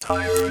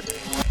tired,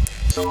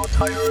 so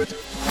tired,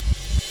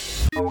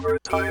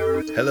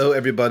 overtired. Hello,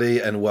 everybody,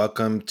 and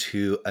welcome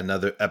to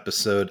another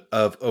episode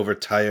of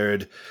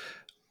Overtired.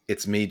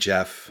 It's me,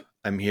 Jeff.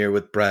 I'm here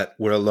with Brett.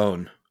 We're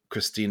alone.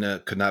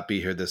 Christina could not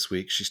be here this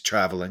week. She's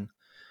traveling.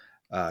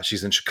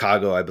 She's in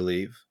Chicago, I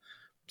believe.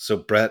 So,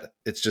 Brett,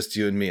 it's just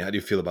you and me. How do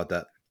you feel about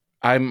that?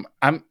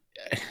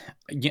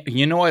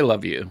 You know, I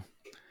love you.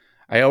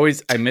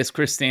 I miss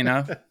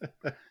Christina.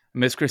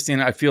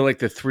 I feel like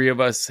the three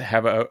of us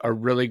have a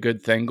really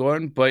good thing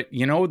going. But,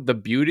 you know, the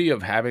beauty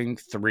of having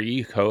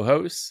three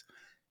co-hosts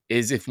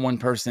is if one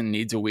person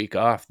needs a week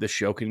off, the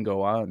show can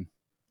go on.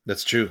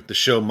 That's true. The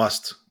show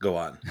must go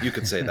on. You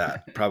could say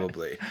that,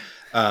 probably.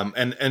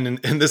 And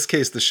in this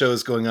case, the show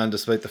is going on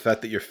despite the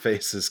fact that your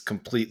face is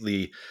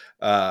completely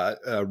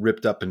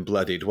ripped up and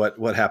bloodied.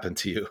 What happened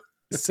to you?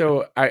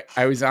 So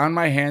I was on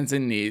my hands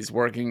and knees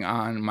working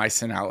on my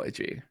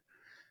Synology.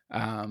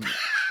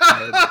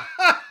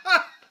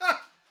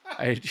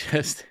 I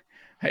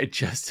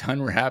just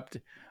unwrapped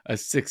a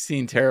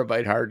 16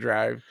 terabyte hard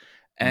drive,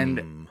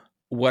 and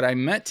what I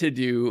meant to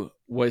do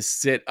was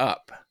sit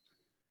up.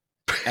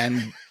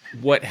 And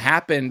what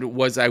happened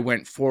was I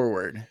went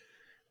forward,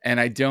 and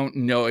I don't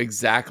know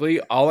exactly.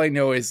 All I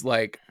know is,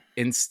 like,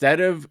 instead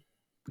of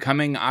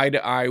coming eye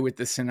to eye with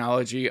the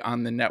Synology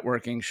on the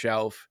networking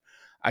shelf,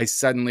 I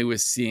suddenly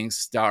was seeing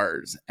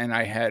stars, and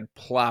I had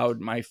plowed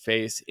my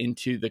face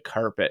into the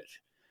carpet.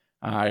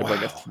 I have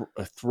like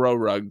a throw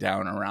rug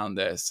down around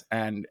this,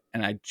 and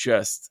I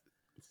just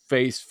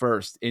face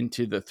first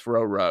into the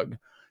throw rug,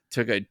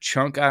 took a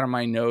chunk out of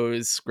my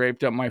nose,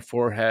 scraped up my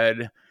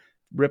forehead,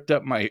 ripped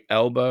up my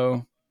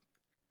elbow.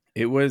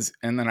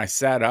 And then I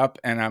sat up,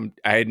 and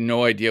I had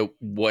no idea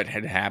what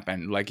had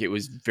happened. Like, it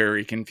was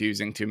very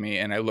confusing to me,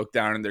 and I looked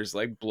down, and there's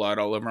like blood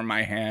all over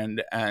my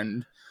hand,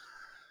 and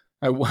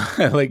I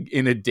like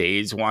in a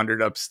daze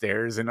wandered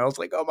upstairs, and I was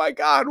like, oh my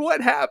God,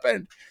 what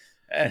happened?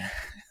 And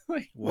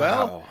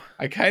well,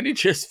 I kind of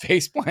just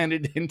face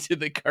planted into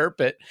the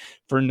carpet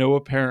for no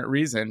apparent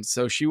reason.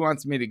 So she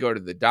wants me to go to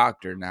the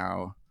doctor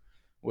now,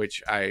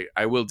 which I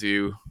will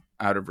do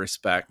out of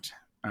respect.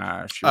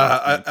 Out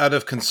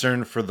of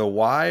concern for the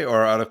why,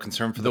 or out of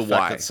concern for the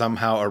fact that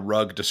somehow a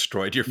rug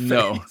destroyed your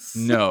face?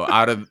 No,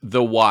 out of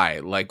the why.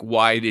 Like,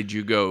 why did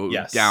you go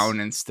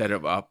down instead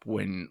of up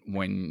when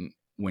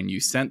you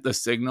sent the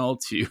signal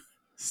to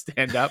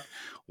stand up?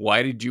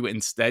 Why did you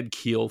instead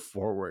keel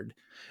forward?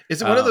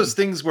 Is it one of those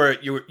things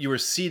where you were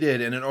seated,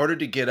 and in order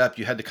to get up,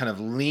 you had to kind of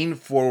lean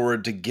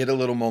forward to get a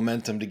little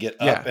momentum to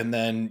get up, and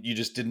then you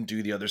just didn't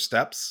do the other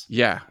steps?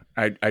 Yeah,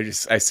 I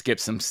skipped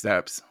some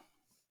steps.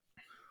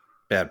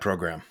 Bad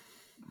program.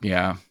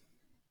 Yeah.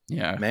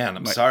 Man,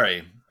 I'm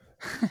sorry.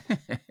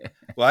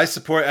 Well, I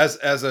support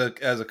as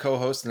a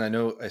co-host, and I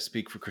know I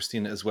speak for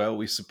Christina as well.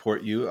 We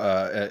support you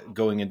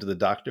going into the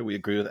doctor. We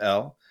agree with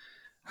Elle.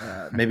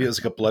 Maybe it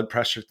was like a blood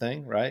pressure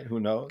thing, right? Who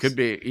knows? Could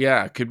be.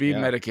 Yeah, could be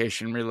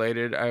medication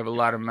related. I have a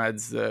lot of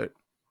meds that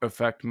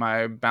affect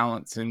my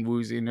balance and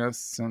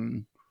wooziness.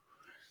 And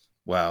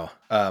wow,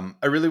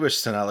 I really wish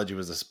Synology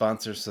was a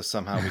sponsor, so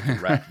somehow we can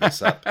wrap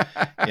this up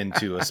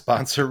into a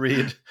sponsor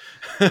read,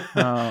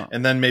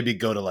 and then maybe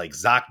go to like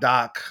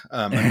ZocDoc.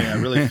 I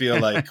really feel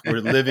like we're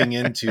living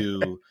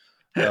into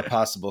a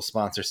possible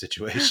sponsor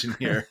situation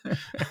here.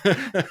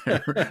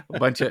 a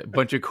bunch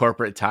of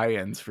corporate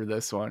tie-ins for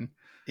this one.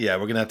 Yeah,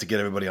 we're gonna have to get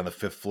everybody on the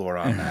 5th floor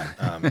on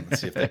that.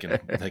 Let's see if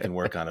they can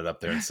work on it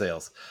up there in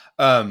sales.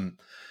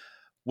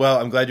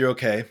 Well, I'm glad you're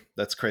okay.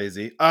 That's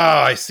crazy. Oh,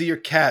 I see your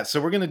cat. So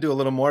we're gonna do a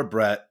little more,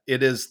 Brett.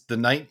 It is the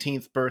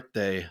 19th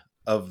birthday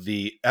of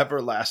the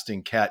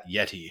everlasting cat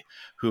Yeti,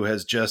 who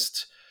has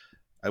just,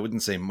 I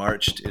wouldn't say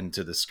marched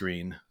into the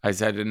screen. I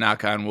just had to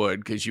knock on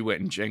wood because you went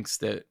and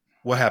jinxed it.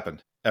 What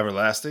happened?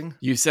 Everlasting?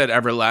 You said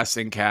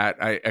everlasting cat.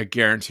 I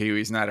guarantee you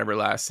he's not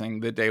everlasting.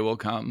 The day will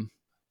come.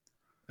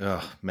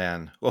 Oh,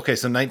 man. Okay,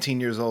 so 19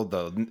 years old,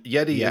 though.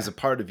 Yeti is a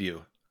part of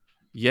you.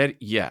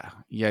 Yeti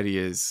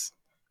is...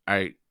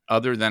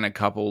 Other than a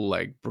couple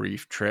like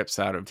brief trips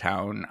out of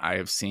town, I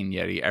have seen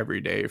Yeti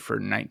every day for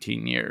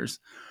 19 years.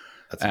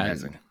 That's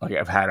amazing. Like,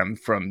 I've had him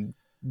from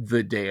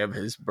the day of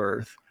his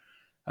birth.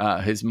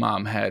 His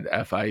mom had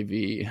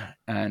FIV,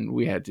 and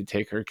we had to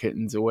take her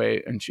kittens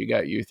away, and she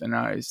got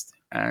euthanized.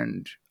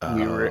 And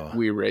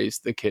we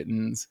raised the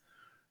kittens,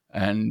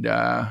 and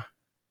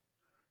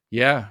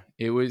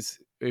it was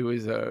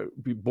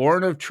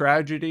born of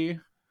tragedy,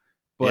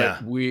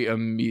 but we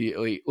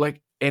immediately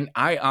and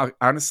I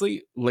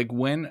honestly, like,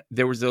 when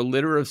there was a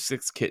litter of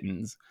 6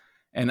 kittens,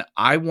 and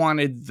I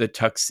wanted the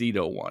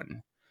tuxedo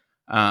one,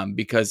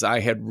 because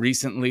I had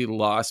recently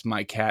lost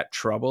my cat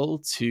Trouble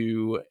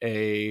to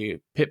a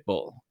pit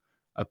bull.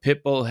 A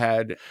pit bull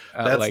had...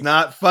 That's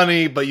not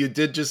funny, but you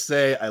did just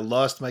say, I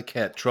lost my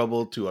cat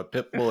Trouble to a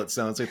pit bull. It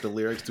sounds like the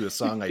lyrics to a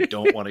song I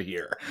don't want to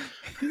hear.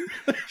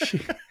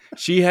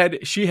 She had,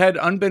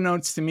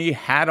 unbeknownst to me,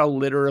 had a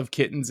litter of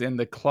kittens in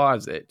the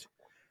closet,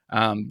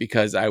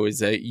 because I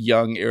was a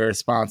young,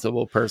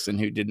 irresponsible person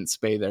who didn't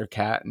spay their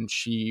cat. And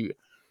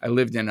I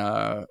lived in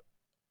a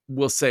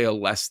we'll say a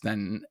less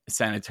than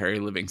sanitary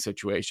living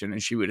situation,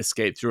 and she would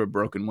escape through a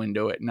broken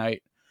window at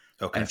night.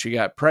 Okay. And she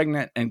got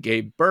pregnant and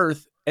gave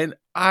birth, and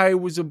I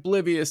was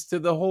oblivious to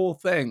the whole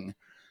thing.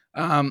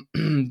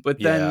 But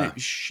then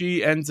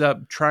she ends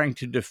up trying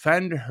to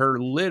defend her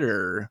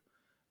litter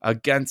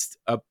against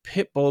a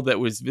pit bull that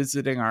was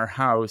visiting our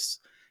house,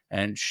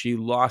 and she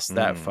lost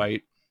that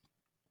fight.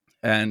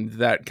 And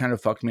that kind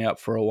of fucked me up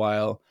for a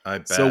while. I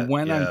bet. So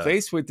when I'm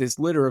faced with this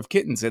litter of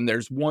kittens, and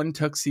there's one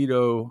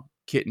tuxedo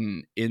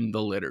kitten in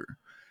the litter,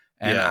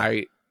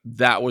 and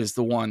that was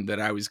the one that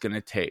I was going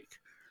to take.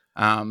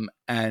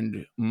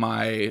 And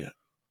my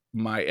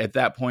at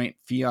that point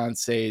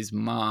fiance's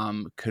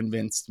mom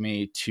convinced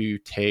me to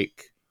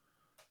take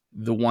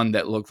the one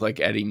that looked like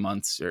Eddie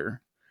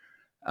Munster.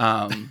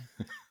 And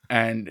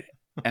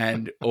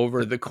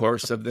over the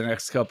course of the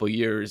next couple of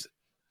years,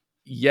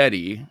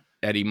 Yeti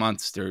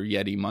Munster.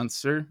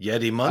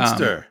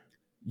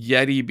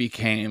 Yeti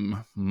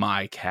became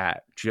my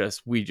cat.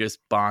 We just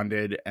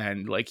bonded,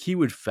 and like he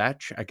would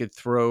fetch. I could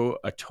throw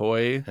a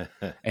toy,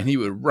 and he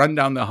would run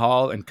down the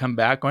hall and come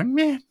back going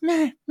meh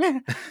meh meh,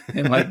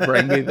 and like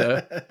bring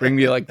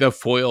me like the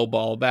foil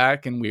ball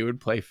back, and we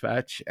would play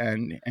fetch,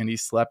 and he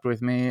slept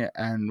with me,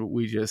 and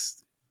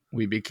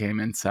we became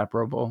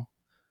inseparable.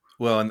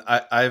 Well, and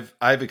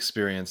I've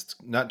experienced,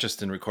 not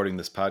just in recording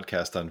this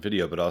podcast on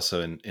video, but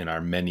also in our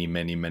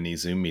many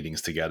Zoom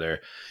meetings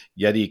together,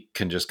 Yeti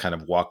can just kind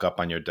of walk up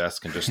on your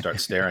desk and just start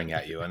staring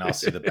at you, and I'll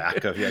see the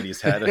back of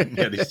Yeti's head, and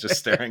Yeti's just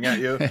staring at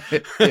you.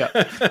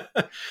 Yeah.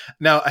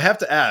 Now I have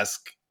to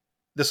ask,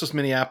 this was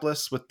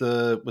Minneapolis with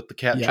the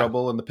cat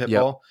trouble and the pit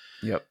bull.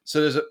 Yep.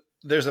 So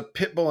there's a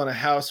pit bull in a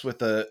house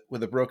with a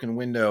broken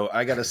window.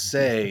 I gotta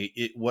say,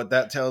 what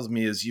that tells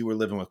me is you were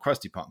living with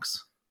crusty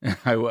punks.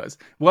 I was.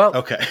 Well,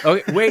 okay.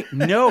 Wait,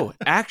 no,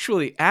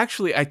 actually,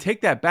 I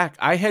take that back.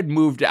 I had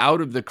moved out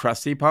of the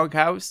Krusty Punk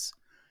house.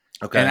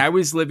 Okay. And I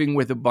was living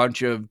with a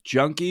bunch of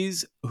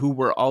junkies who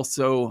were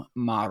also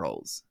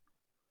models.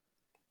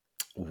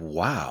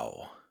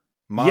 Wow.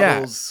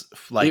 Models,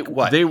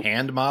 what?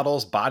 Hand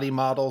models, body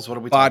models? What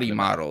are we talking about? Body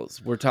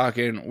models. We're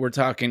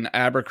talking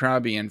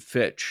Abercrombie and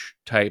Fitch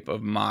type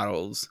of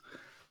models.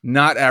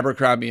 Not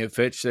Abercrombie and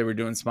Fitch. They were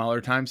doing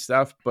smaller time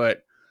stuff,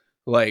 but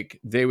like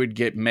they would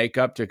get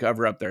makeup to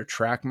cover up their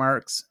track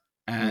marks,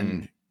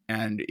 and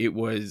it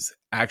was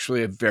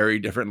actually a very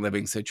different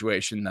living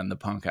situation than the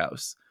punk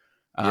house.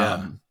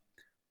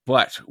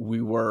 But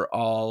we were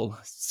all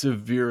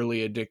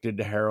severely addicted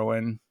to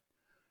heroin,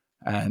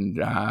 and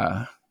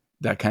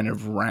that kind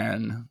of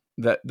ran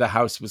that the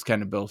house was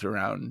kind of built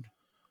around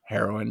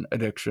heroin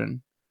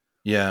addiction.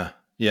 Yeah.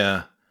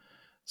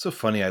 So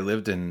funny. I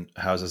lived in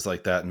houses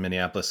like that in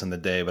Minneapolis in the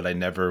day, but I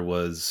never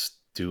was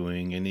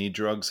doing any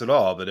drugs at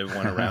all, but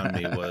everyone around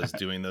me was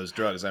doing those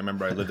drugs. I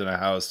remember I lived in a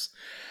house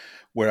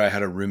where I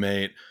had a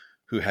roommate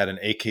who had an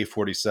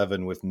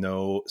AK-47 with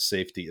no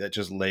safety that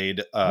just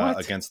laid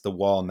against the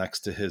wall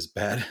next to his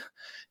bed.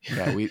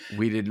 Yeah,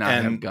 we did not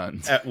have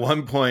guns. At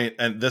one point,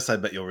 and this I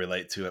bet you'll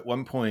relate to, at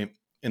one point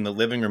in the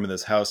living room of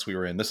this house we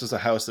were in, this is a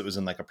house that was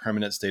in like a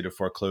permanent state of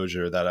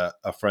foreclosure that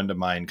a friend of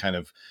mine kind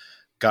of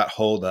got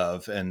hold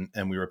of, and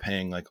we were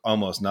paying like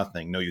almost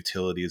nothing, no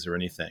utilities or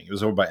anything. It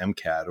was over by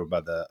MCAD, or by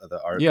the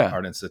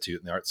Art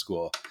Institute and the art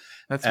school.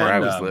 That's where I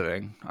was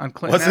living, on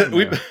Clinton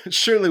Avenue.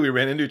 Surely we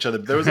ran into each other.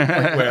 But there was a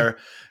point where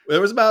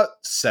there was about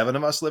 7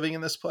 of us living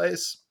in this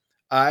place.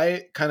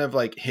 I kind of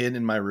like hid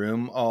in my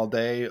room all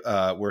day,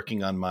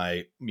 working on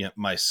my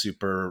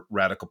super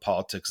radical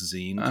politics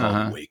zine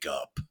called Wake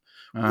Up.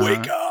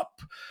 Wake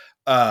Up.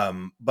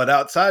 But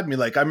outside me,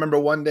 like I remember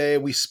one day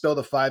we spilled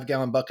a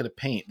 5-gallon bucket of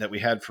paint that we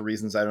had for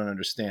reasons I don't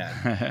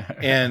understand.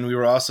 And we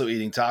were also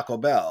eating Taco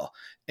Bell.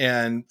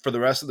 And for the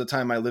rest of the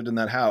time I lived in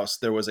that house,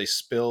 there was a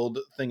spilled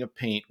thing of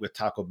paint with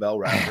Taco Bell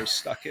wrappers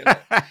stuck in it.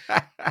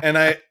 And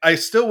I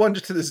still wonder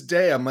to this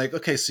day, I'm like,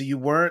 okay, so you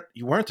weren't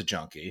a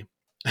junkie.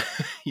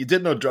 You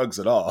did no drugs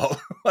at all.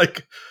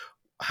 Like,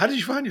 how did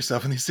you find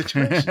yourself in these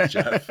situations,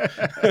 Jeff?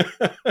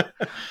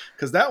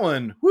 Because that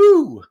one,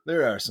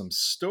 there are some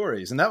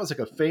stories. And that was like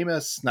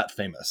not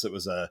famous. It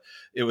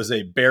was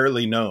a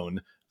barely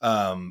known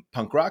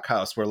punk rock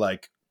house where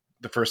like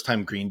the first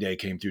time Green Day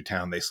came through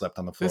town, they slept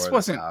on the floor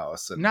of this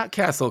house. And, not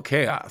Castle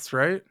Chaos,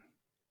 right?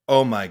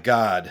 Oh my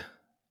God.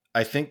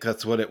 I think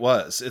that's what it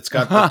was. It's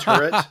got the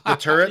turret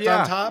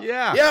on top.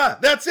 Yeah,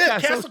 that's it.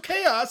 Castle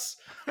Chaos.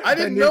 I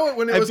didn't know it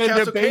when it was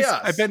Castle Chaos.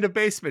 I've been to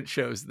basement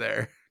shows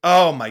there.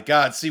 Oh my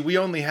God. See, we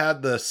only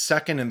had the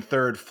 2nd and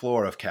 3rd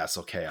floor of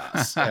Castle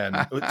Chaos.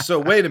 And so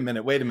wait a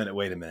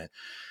minute.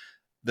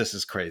 This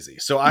is crazy.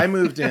 So I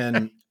moved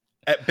in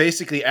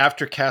basically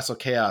after Castle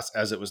Chaos,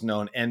 as it was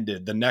known,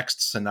 ended. The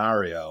next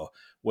scenario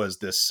was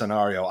this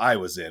scenario I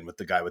was in with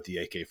the guy with the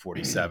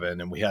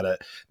AK-47. And we had a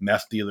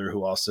meth dealer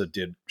who also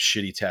did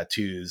shitty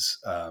tattoos.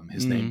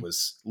 His name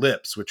was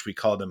Lips, which we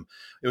called him.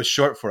 It was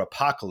short for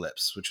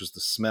Apocalypse, which was the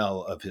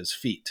smell of his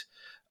feet.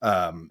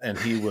 And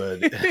he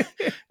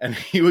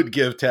would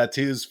give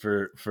tattoos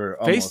for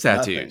almost face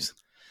tattoos.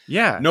 Nothing.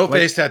 Yeah. No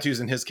face tattoos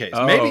in his case.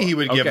 Maybe he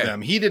would give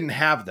them. He didn't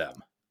have them.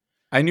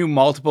 I knew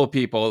multiple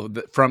people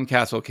from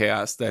Castle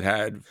Chaos that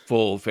had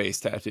full face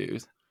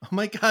tattoos. Oh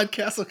my God,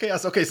 Castle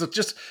Chaos. Okay, so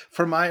just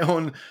for my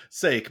own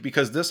sake,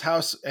 because this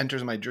house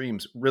enters my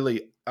dreams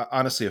really,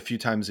 honestly, a few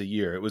times a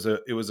year. It was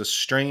a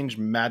strange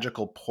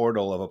magical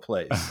portal of a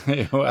place,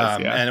 It was,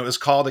 yeah. and it was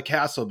called a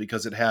castle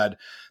because it had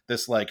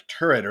this like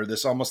turret or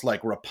this almost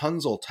like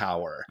Rapunzel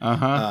tower,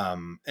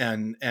 and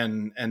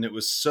it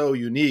was so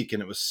unique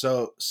and it was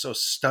so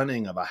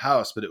stunning of a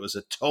house, but it was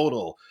a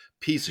total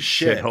piece of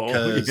shit.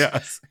 Because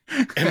yes.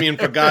 I mean,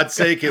 for God's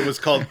sake, it was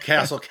called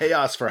Castle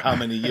Chaos for how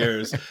many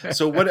years?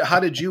 So how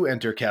did you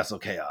enter Castle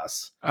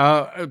Chaos?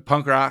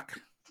 Punk rock.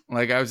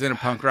 Like I was in a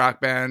punk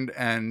rock band,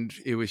 and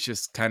it was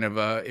just kind of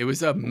it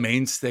was a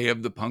mainstay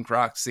of the punk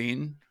rock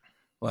scene.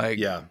 Like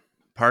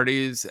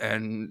parties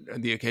and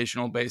the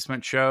occasional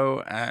basement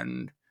show,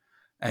 and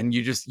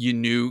you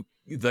knew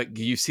that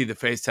you see the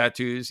face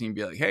tattoos and you'd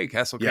be like, hey,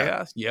 Castle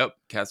Chaos. Yep.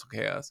 Castle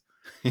Chaos.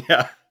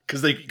 Yeah.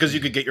 Because you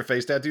could get your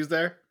face tattoos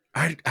there.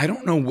 I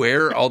don't know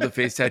where all the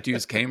face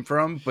tattoos came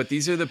from, but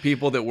these are the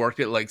people that worked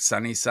at like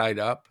Sunny Side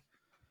Up.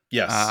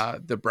 Yes.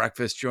 The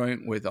breakfast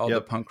joint with all the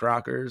punk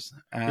rockers.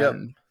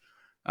 And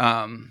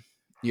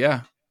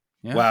yeah.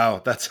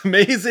 Wow, that's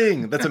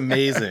amazing. That's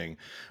amazing.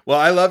 Well,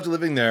 I loved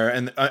living there.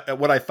 And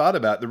what I thought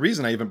about, the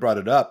reason I even brought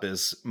it up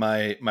is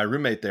my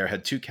roommate there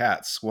had 2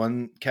 cats.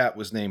 One cat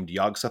was named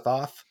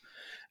Yog-Sothoth,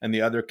 and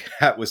the other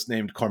cat was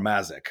named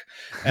Cormazic.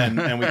 And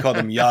we called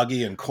them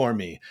Yagi and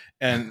Cormy.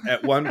 And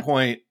at one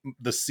point,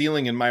 the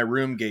ceiling in my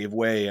room gave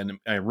way and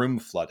my room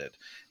flooded.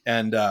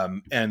 And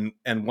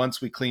once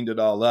we cleaned it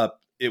all up,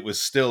 it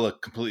was still a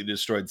completely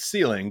destroyed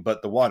ceiling,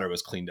 but the water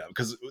was cleaned up.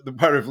 Because the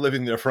part of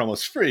living there for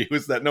almost free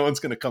was that no one's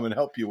going to come and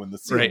help you when the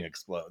ceiling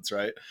explodes,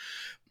 right?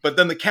 But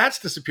then the cats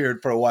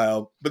disappeared for a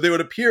while, but they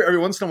would appear every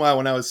once in a while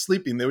when I was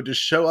sleeping. They would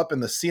just show up in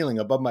the ceiling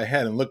above my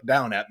head and look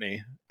down at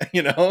me,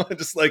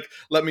 just like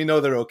let me know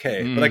they're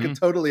okay. Mm-hmm. But I could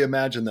totally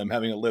imagine them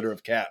having a litter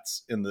of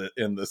cats in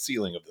the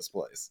ceiling of this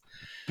place.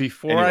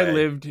 Before I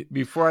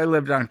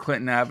lived on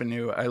Clinton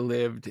Avenue, I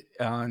lived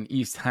on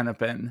East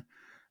Hennepin,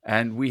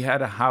 and we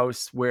had a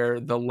house where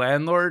the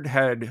landlord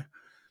had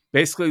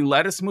basically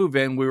let us move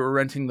in. We were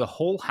renting the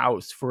whole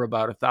house for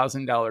about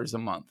 $1,000 a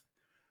month.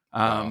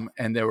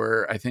 And there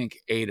were, I think,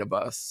 8 of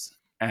us.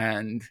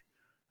 And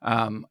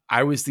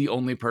I was the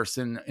only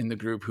person in the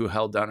group who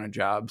held down a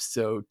job.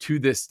 So to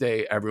this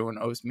day, everyone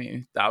owes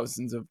me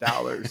thousands of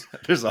dollars.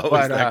 There's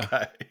always that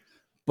guy.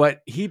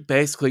 But he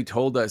basically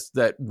told us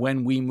that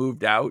when we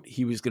moved out,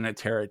 he was going to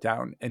tear it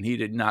down. And he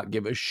did not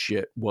give a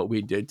shit what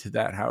we did to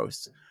that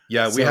house.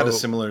 Yeah, we had a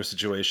similar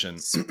situation.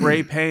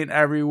 Spray paint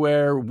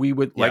everywhere. We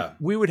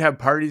would have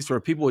parties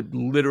where people would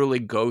literally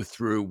go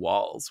through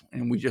walls,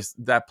 and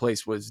that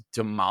place was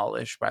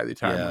demolished by the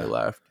time we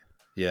left.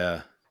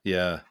 Yeah.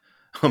 Yeah.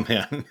 Oh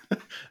man. I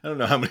don't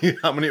know how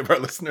many of our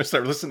listeners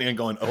are listening and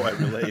going, "Oh, I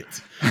relate."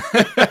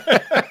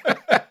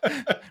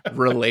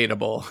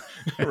 Relatable.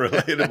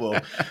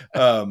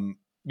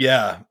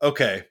 Yeah.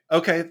 Okay.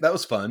 That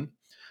was fun.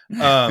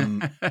 I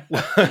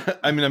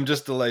mean, I'm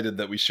just delighted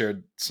that we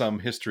shared some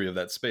history of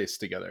that space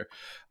together.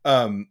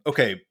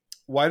 Okay.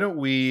 Why don't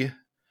we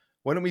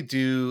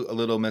do a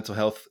little mental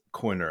health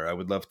corner? I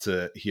would love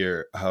to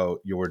hear how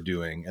you're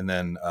doing. And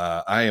then,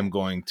 I'm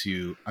going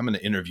to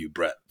interview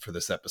Brett for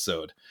this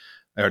episode.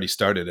 I already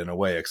started in a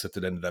way, except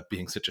it ended up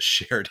being such a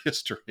shared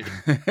history.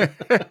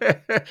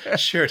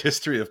 Shared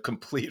history of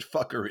complete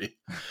fuckery.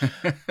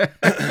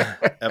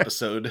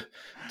 Episode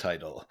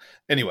title.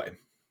 Anyway,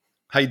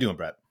 how you doing,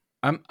 Brett?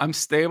 I'm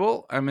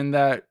stable. I'm in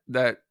that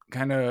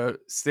kind of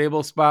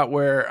stable spot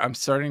where I'm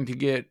starting to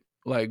get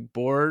like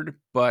bored,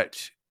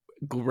 but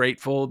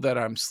grateful that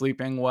I'm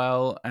sleeping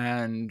well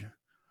and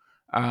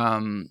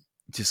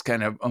just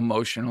kind of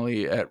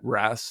emotionally at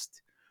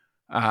rest.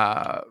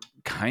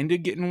 Kind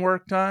of getting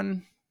work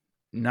done.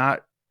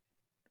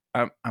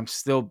 I'm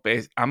still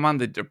I'm on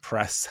the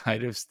depressed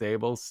side of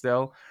stable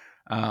still.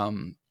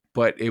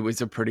 But it was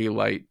a pretty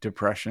light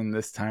depression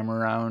this time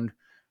around.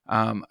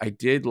 I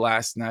did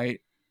last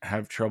night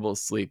have trouble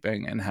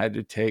sleeping and had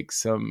to take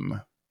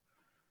some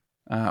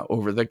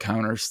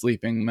over-the-counter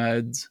sleeping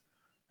meds,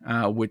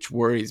 which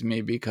worries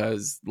me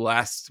because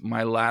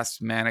my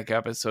last manic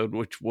episode,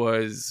 which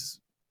was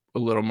a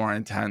little more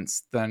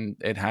intense than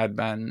it had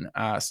been,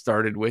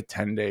 started with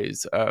 10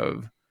 days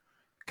of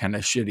kind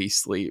of shitty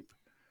sleep.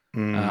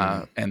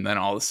 And then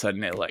all of a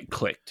sudden it like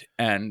clicked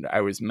and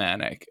I was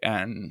manic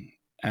and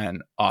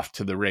off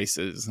to the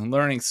races and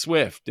learning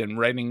Swift and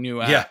writing new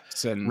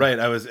apps. And right.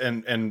 I was,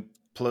 and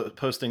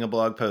posting a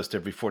blog post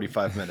every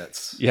 45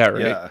 minutes. Yeah.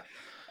 Right.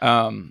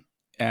 Yeah.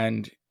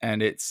 And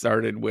it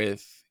started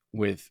with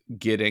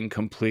getting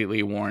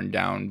completely worn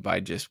down by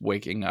just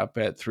waking up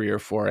at 3 or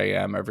 4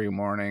 a.m. every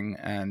morning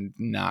and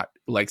not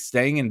like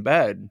staying in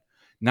bed,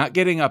 not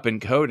getting up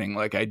and coding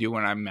like I do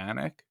when I'm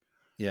manic.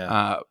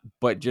 Yeah.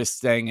 But just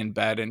staying in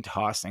bed and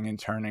tossing and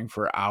turning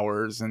for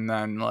hours and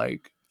then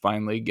like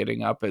finally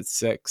getting up at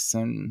 6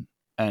 and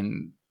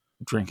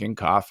drinking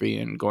coffee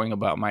and going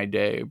about my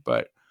day.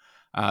 But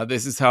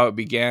this is how it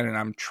began. And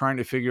I'm trying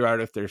to figure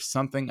out if there's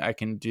something I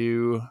can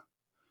do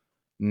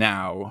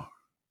now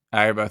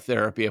I have a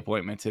therapy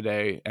appointment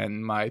today,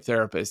 and my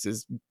therapist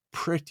is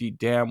pretty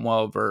damn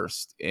well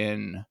versed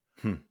in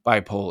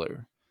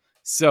bipolar.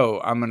 So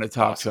I'm going to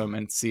talk to him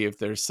and see if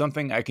there's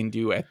something I can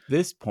do at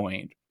this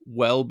point,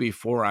 well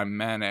before I'm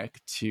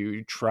manic,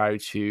 to try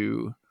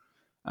to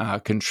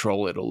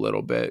control it a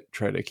little bit,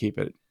 try to keep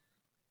it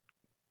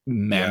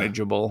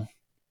manageable.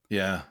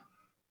 Yeah.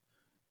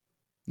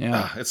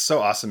 Yeah. It's so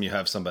awesome you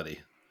have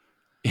somebody.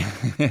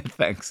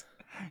 Thanks.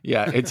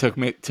 Yeah, it took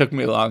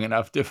me long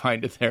enough to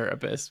find a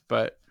therapist,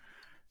 but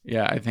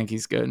yeah, I think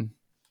he's good.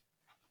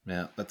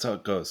 Yeah, that's how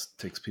it goes.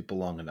 It takes people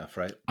long enough,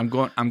 right? I'm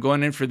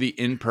going in for the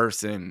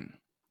in-person.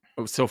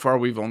 So far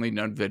we've only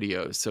done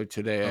videos. So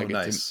today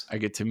I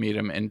get to meet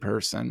him in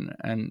person,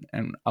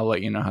 and I'll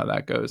let you know how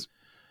that goes.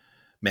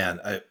 Man,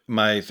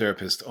 my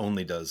therapist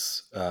only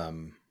does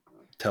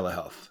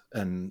telehealth,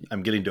 and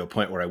I'm getting to a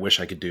point where I wish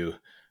I could do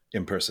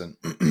in person.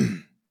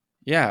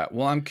 Yeah,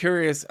 well, I'm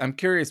curious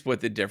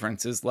what the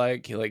difference is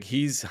like. Like,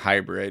 he's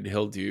hybrid.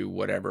 He'll do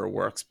whatever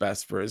works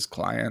best for his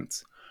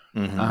clients.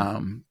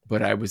 Mm-hmm.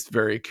 But I was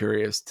very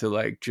curious to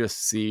like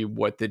just see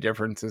what the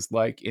difference is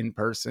like in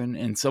person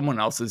in someone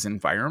else's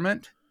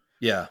environment.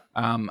 Yeah.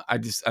 I'm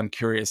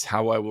curious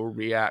how I will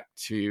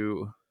react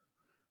to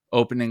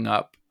opening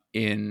up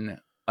in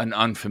an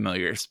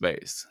unfamiliar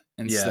space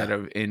instead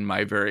of in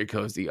my very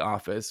cozy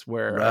office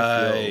where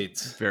I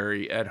feel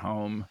very at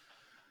home.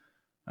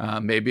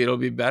 Maybe it'll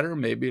be better.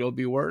 Maybe it'll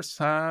be worse.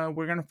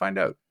 We're going to find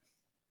out.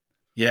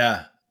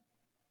 Yeah.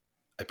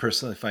 I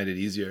personally find it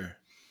easier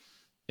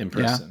in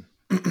person.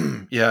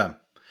 Yeah.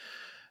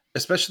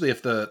 Especially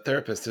if the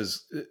therapist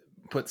has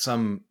put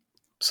some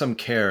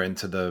care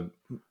into the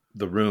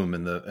room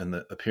and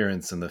the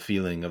appearance and the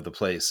feeling of the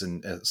place.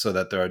 And so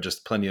that there are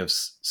just plenty of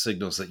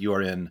signals that you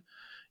are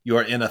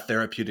in a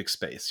therapeutic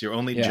space. Your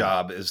only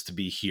job is to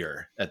be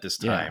here at this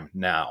time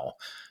now,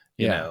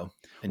 you know,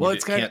 and you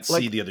can't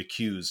see the other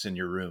cues in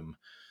your room.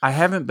 I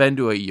haven't been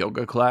to a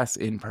yoga class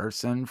in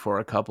person for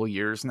a couple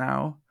years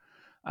now.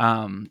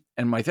 And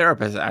my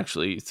therapist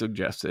actually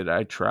suggested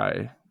I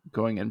try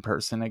going in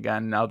person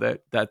again now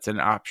that that's an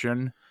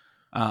option.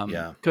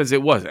 Because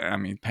it wasn't. I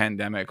mean,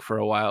 pandemic for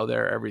a while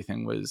there,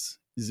 everything was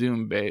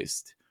Zoom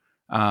based.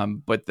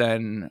 But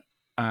then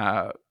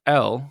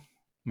Elle,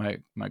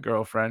 my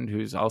girlfriend,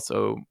 who's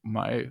also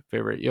my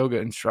favorite yoga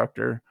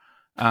instructor,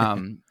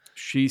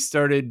 she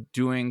started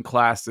doing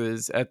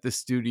classes at the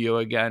studio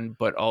again,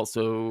 but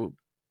also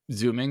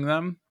Zooming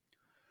them.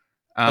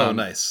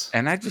 Nice.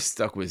 And I just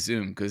stuck with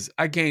Zoom because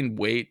I gained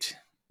weight,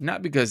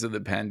 not because of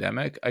the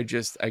pandemic. I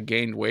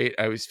gained weight.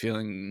 I was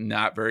feeling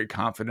not very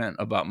confident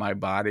about my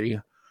body.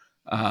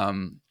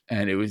 And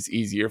it was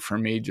easier for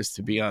me just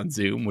to be on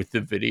Zoom with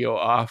the video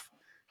off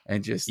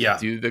and just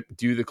do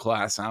the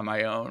class on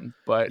my own.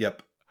 But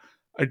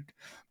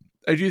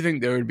I do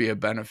think there would be a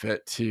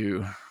benefit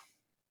to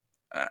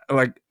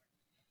like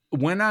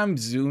when I'm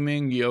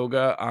Zooming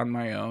yoga on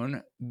my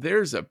own,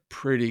 there's a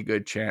pretty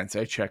good chance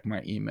I check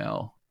my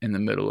email in the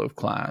middle of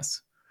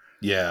class.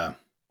 Yeah.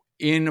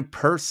 In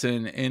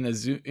person, in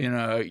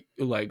a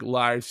like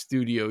live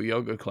studio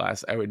yoga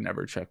class, I would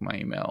never check my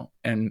email,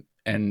 and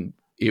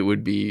it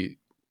would be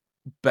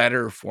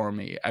better for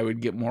me. I would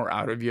get more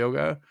out of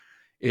yoga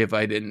if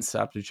I didn't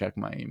stop to check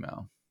my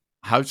email.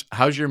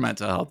 How's your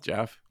mental health,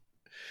 Jeff?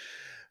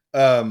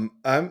 I'm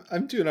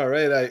doing all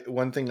right.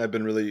 One thing I've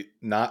been really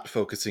not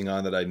focusing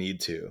on that I need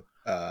to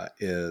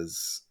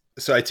is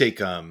so I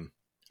take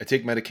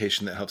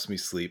medication that helps me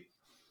sleep.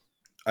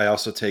 I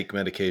also take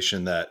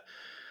medication that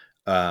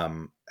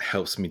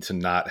helps me to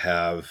not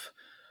have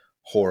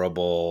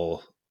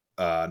horrible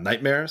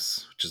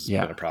nightmares, which has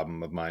been a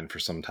problem of mine for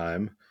some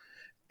time.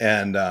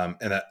 And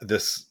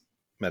this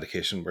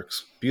medication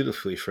works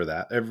beautifully for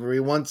that.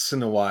 Every once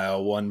in a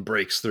while, one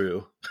breaks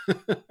through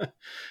and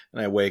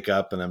I wake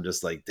up and I'm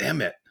just like,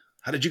 damn it.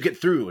 How did you get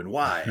through and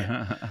why?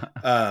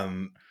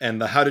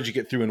 And the how did you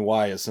get through and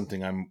why is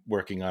something I'm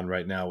working on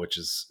right now, which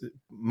is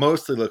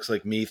mostly looks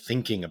like me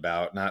thinking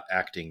about, not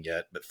acting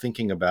yet, but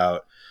thinking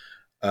about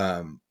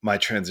my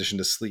transition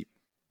to sleep,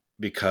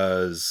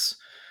 because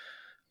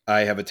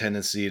I have a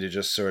tendency to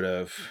just sort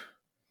of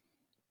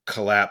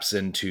collapse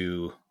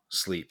into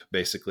sleep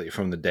basically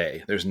from the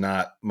day. There's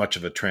not much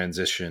of a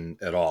transition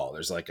at all.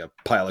 There's like a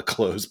pile of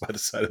clothes by the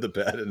side of the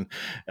bed and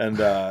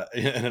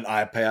an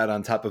iPad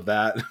on top of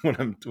that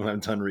when I'm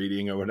done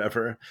reading or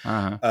whatever.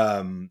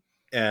 And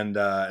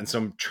so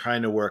I'm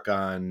trying to work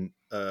on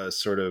a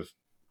sort of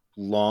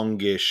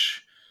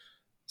longish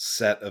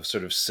set of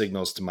sort of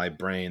signals to my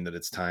brain that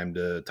it's time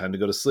to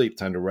go to sleep,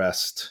 time to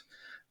rest.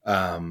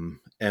 And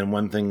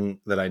one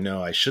thing that I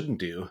know I shouldn't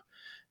do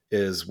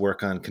is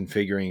work on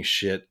configuring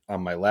shit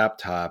on my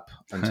laptop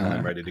until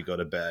I'm ready to go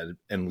to bed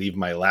and leave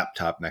my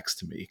laptop next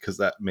to me. Cause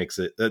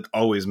that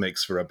always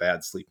makes for a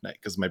bad sleep night.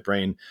 Cause my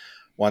brain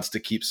wants to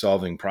keep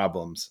solving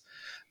problems.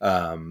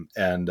 And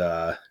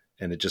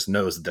it just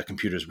knows that the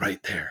computer's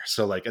right there.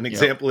 So like an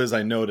example is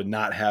I know to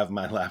not have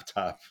my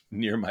laptop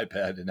near my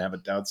bed and have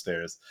it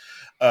downstairs.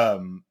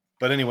 But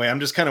anyway, I'm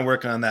just kind of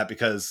working on that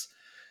because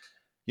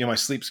my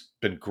sleep's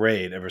been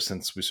great ever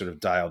since we sort of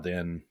dialed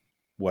in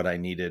what I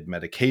needed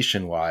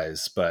medication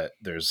wise, but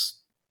there's,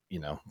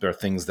 there are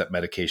things that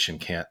medication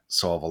can't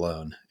solve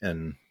alone.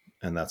 And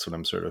that's what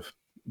I'm sort of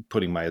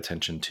putting my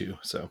attention to.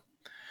 So,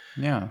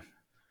 yeah.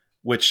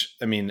 Which,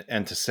 I mean,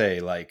 and to say,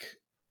 like,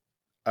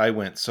 I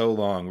went so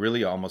long,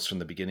 really almost from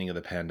the beginning of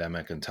the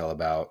pandemic until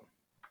about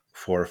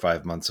 4 or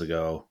 5 months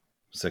ago,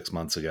 6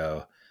 months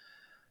ago,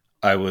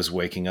 I was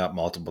waking up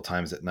multiple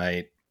times at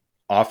night,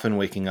 often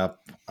waking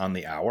up on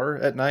the hour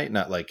at night,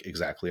 not like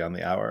exactly on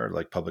the hour,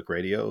 like public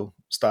radio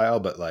style,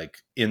 but like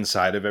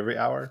inside of every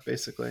hour,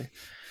 basically.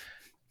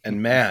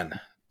 And man,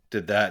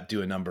 did that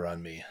do a number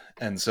on me.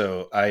 And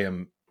so I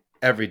am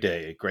every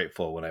day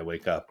grateful when I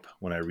wake up,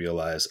 when I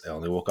realize I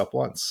only woke up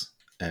once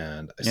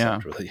and I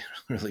slept really,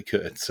 really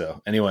good.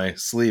 So anyway,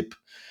 sleep.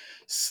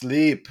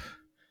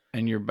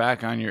 And you're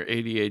back on your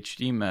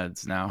ADHD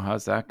meds now.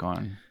 How's that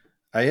going?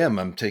 I am.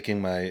 I'm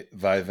taking my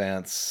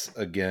Vyvanse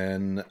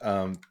again.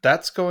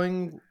 That's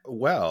going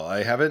well.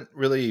 I haven't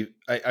really,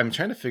 I'm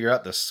trying to figure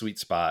out the sweet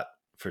spot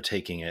for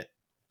taking it.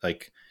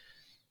 Like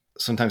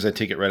sometimes I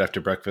take it right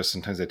after breakfast.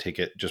 Sometimes I take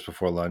it just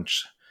before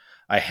lunch.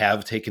 I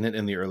have taken it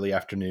in the early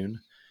afternoon.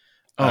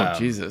 Oh,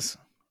 Jesus.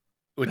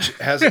 Which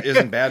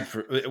isn't bad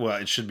for,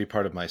 well, it should be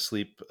part of my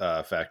sleep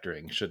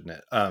factoring, shouldn't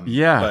it?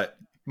 Yeah. But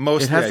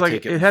mostly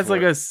it has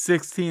like a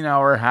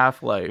 16-hour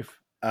half-life.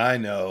 I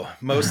know.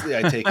 Mostly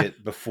I take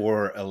it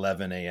before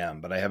 11 a.m.,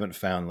 but I haven't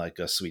found like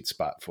a sweet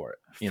spot for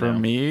it. For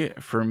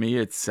me,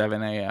 it's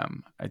 7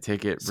 a.m. I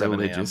take it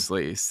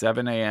religiously.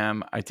 7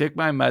 a.m. I take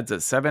my meds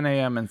at 7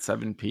 a.m. and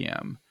 7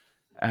 p.m.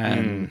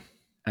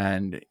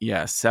 And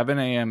yeah, 7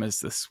 a.m. is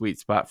the sweet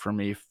spot for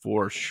me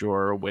for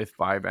sure with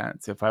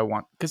Vyvanse if I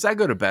want, because I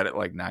go to bed at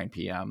like 9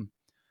 p.m.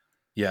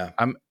 Yeah.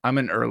 I'm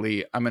an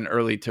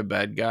early to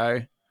bed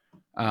guy.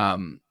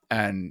 And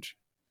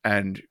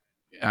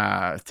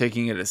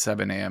taking it at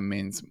 7 a.m.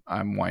 means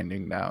I'm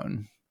winding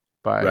down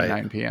by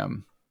 9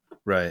 p.m.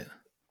 Right.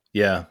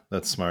 Yeah,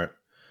 that's smart.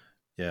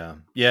 Yeah.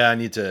 Yeah, I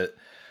need to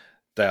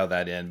dial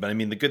that in. But I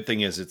mean, the good thing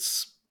is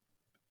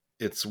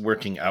it's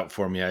working out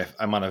for me.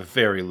 I'm on a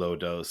very low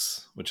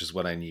dose, which is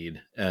what I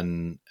need.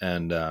 And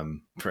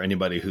for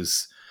anybody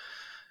who's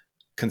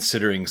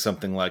considering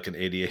something like an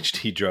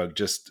ADHD drug,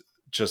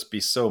 just be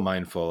so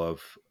mindful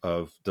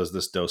of does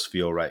this dose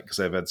feel right? Because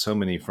I've had so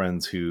many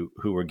friends who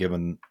were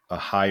given a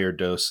higher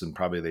dose than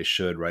probably they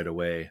should right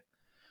away,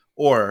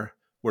 or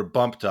were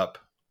bumped up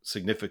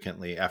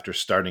significantly after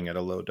starting at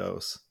a low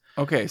dose.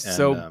 Okay,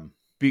 so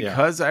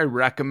because I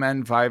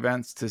recommend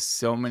Vyvanse to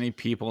so many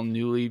people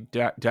newly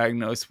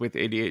diagnosed with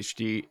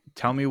ADHD,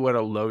 tell me what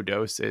a low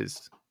dose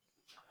is.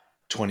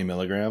 20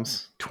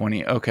 milligrams.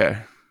 20. Okay.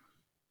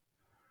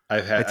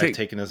 I've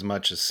taken as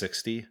much as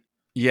 60.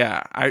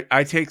 Yeah,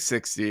 I take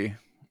 60.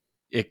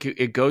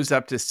 It goes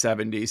up to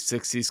 70.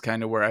 60 is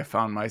kind of where I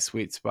found my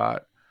sweet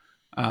spot.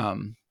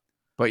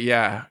 But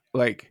yeah,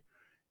 like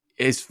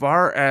as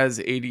far as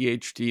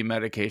ADHD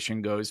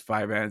medication goes,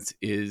 Vyvanse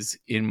is,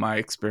 in my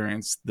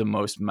experience, the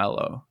most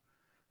mellow.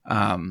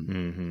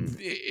 And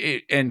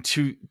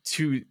to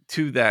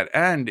that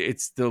end,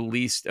 it's the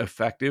least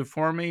effective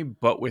for me.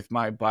 But with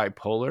my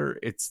bipolar,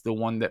 it's the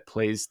one that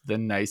plays the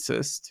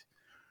nicest.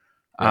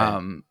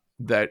 Right.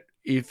 That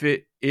if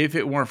it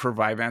weren't for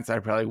Vyvanse, I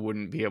probably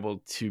wouldn't be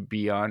able to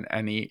be on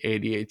any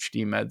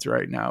ADHD meds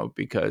right now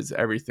because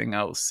everything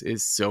else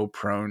is so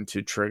prone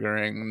to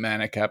triggering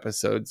manic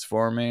episodes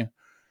for me.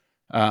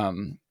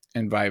 And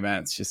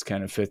Vyvanse just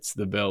kind of fits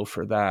the bill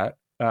for that.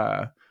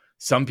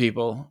 Some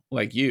people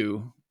like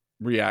you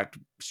react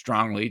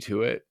strongly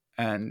to it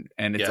and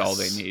it's all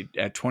they need.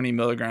 At 20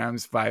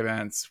 milligrams,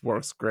 Vyvanse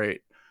works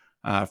great.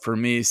 For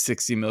me,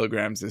 60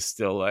 milligrams is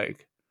still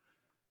like,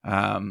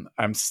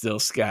 I'm still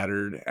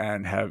scattered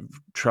and have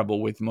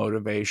trouble with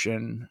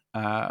motivation,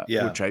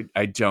 which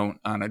I don't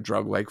on a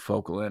drug like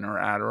Focalin or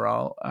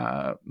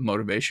Adderall.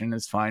 Motivation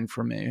is fine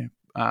for me.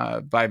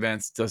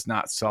 Vyvanse does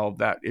not solve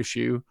that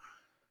issue,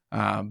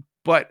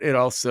 but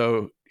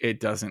it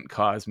doesn't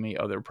cause me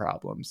other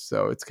problems.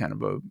 So it's kind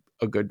of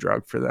a good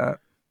drug for that.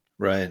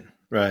 Right.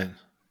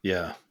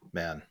 Yeah,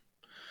 man.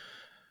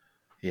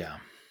 Yeah.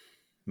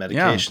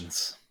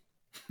 Medications.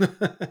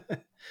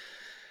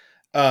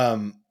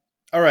 Yeah.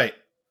 All right,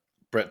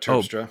 Brett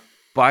Terpstra.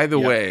 By the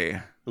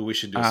way, we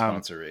should do a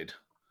sponsor read.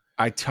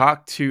 I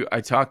talked to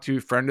a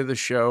friend of the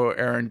show,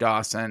 Erin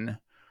Dawson,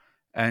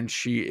 and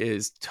she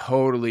is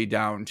totally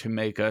down to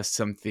make us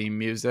some theme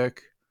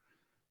music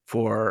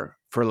for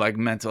like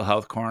Mental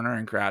Health Corner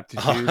and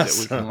Gratitude that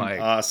we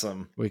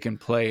can we can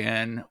play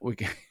in. We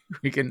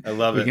can I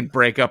love it. We can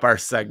break up our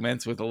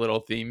segments with a little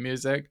theme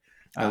music.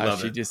 I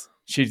love it.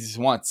 She just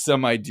wants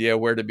some idea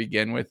where to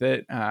begin with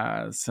it,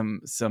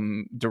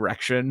 some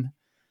direction.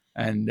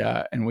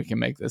 And we can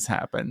make this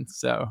happen.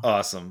 So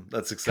awesome.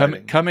 That's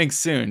exciting. Coming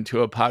soon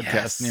to a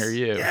podcast near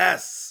you.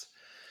 Yes.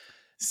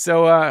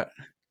 So,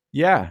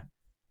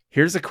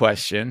 here's a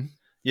question.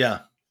 Yeah.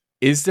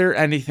 Is there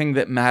anything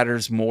that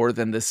matters more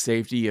than the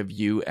safety of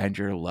you and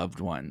your loved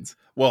ones?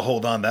 Well,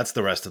 hold on. That's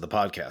the rest of the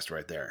podcast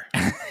right there.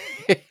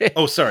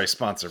 Oh, sorry.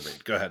 Sponsor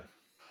read. Go ahead.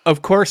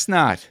 Of course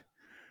not.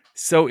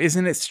 So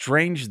isn't it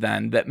strange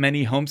then that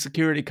many home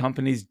security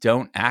companies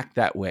don't act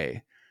that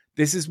way?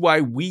 This is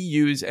why we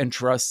use and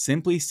trust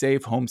Simply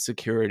Safe Home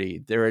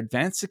Security. Their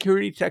advanced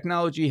security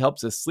technology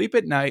helps us sleep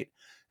at night,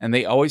 and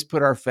they always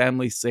put our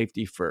family's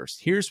safety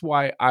first. Here's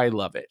why I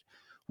love it.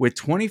 With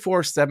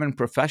 24/7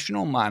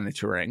 professional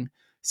monitoring,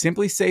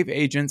 Simply Safe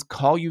agents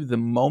call you the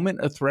moment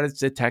a threat is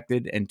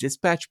detected and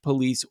dispatch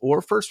police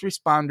or first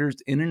responders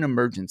in an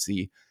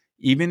emergency,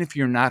 even if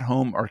you're not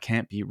home or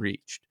can't be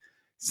reached.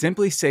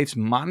 Simply Safe's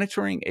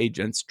monitoring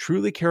agents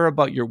truly care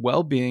about your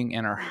well-being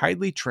and are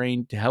highly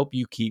trained to help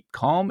you keep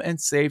calm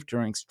and safe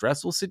during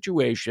stressful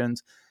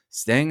situations,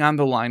 staying on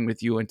the line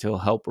with you until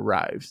help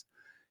arrives.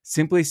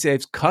 Simply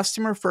Safe's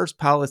customer-first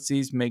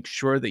policies make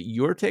sure that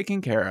you're taken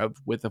care of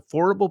with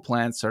affordable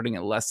plans starting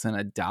at less than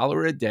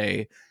 $1 a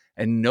day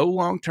and no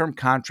long-term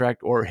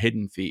contract or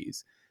hidden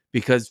fees,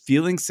 because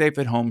feeling safe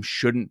at home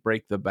shouldn't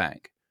break the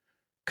bank.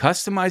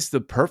 Customize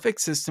the perfect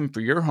system for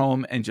your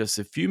home in just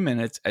a few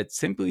minutes at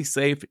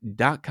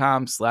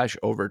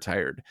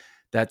simplysafe.com/overtired.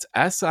 That's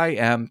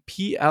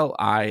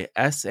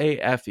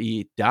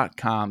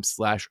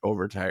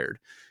SIMPLISAFE.com/overtired.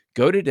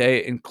 Go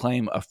today and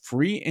claim a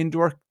free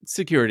indoor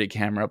security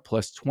camera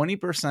plus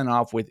 20%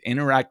 off with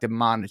interactive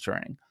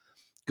monitoring.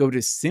 Go to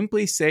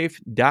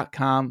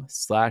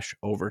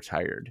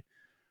simplysafe.com/overtired.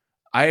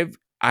 I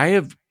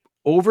have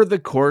over the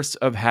course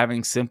of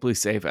having Simply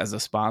Safe as a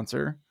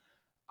sponsor,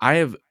 I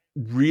have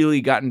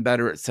really gotten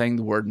better at saying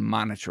the word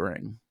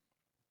monitoring.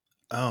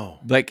 Oh,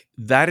 Like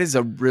that is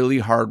a really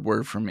hard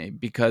word for me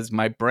because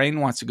my brain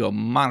wants to go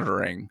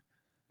monitoring.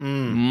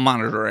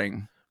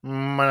 Monitoring.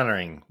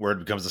 Word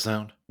becomes a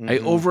sound. I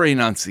over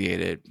enunciate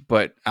it,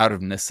 but out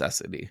of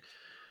necessity.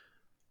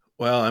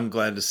 Well, I'm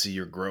glad to see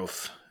your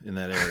growth in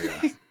that area.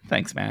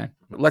 Thanks, man.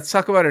 Let's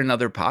talk about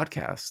another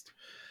podcast.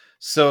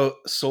 So,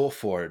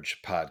 SoulForge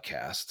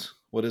podcast.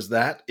 What is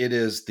that? It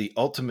is the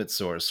ultimate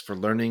source for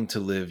learning to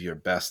live your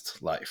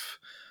best life.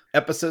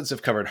 Episodes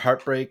have covered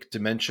heartbreak,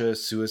 dementia,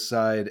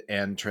 suicide,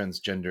 and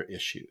transgender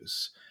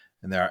issues.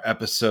 And there are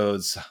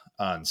episodes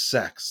on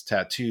sex,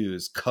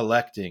 tattoos,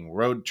 collecting,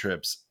 road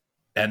trips,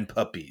 and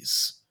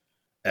puppies!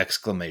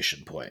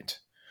 Exclamation point.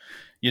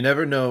 You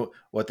never know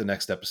what the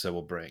next episode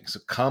will bring.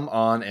 So come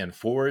on and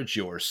forge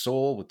your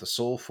soul with the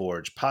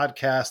SoulForge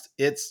podcast.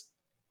 It's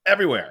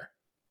everywhere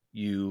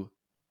you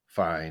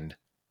find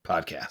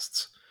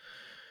podcasts.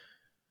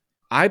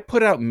 I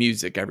put out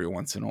music every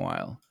once in a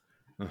while,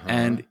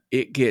 and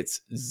it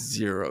gets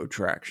zero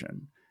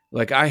traction.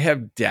 Like I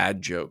have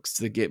dad jokes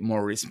that get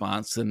more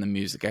response than the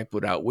music I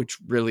put out, which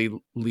really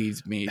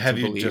leads me to believe that. Have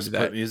you just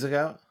put music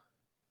out?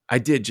 I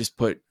did just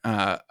put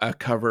a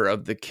cover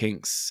of the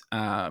Kinks,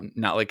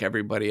 Not Like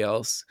Everybody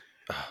Else.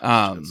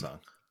 Good song.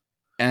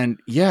 And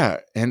yeah,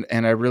 and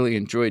I really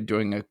enjoyed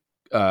doing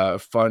a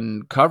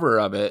fun cover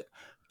of it.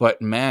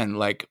 But man,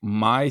 like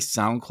my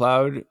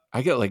SoundCloud,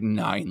 I get like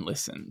 9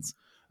 listens.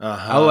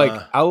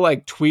 I'll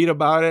like tweet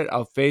about it,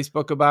 I'll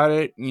Facebook about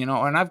it, you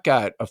know, and I've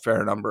got a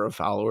fair number of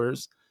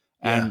followers,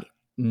 and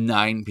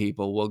 9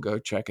 people will go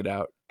check it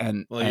out.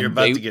 And you're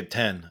about to get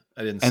 10.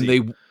 I didn't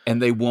see.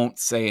 And they won't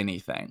say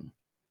anything.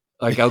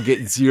 Like I'll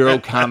get 0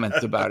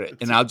 comments about it,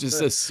 and I'll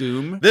just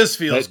assume this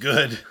feels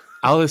good.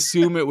 I'll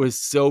assume it was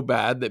so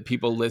bad that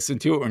people listen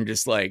to it and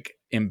just like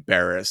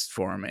embarrassed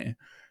for me.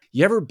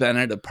 You ever been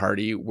at a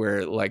party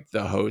where like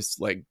the host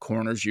like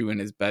corners you in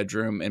his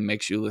bedroom and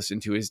makes you listen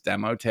to his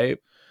demo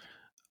tape?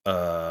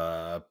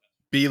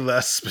 Be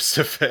less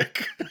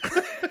specific.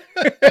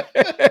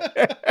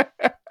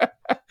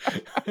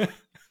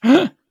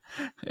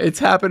 It's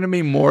happened to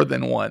me more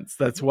than once.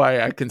 That's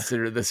why I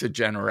consider this a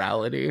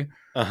generality.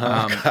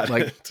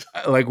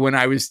 Like when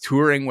I was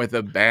touring with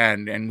a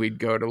band and we'd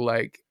go to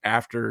like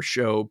after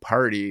show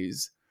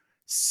parties,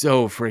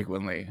 so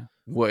frequently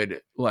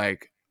would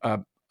like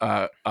a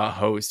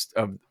host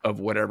of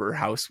whatever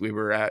house we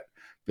were at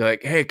be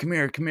like, "Hey, come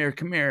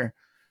here.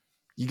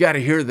 You got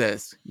to hear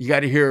this. You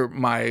got to hear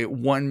my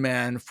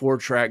 1-man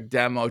 4-track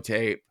demo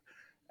tape."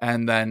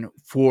 And then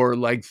for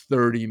like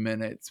 30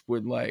 minutes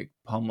would like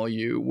pummel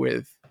you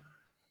with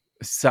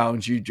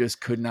sounds you just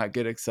could not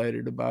get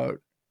excited about.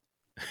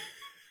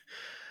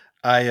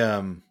 I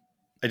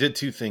did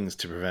 2 things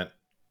to prevent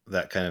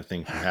that kind of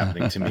thing from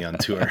happening to me on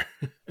tour.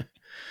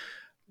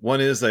 One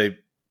is I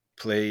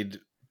played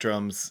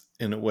drums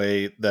in a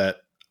way that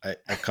I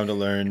come to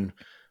learn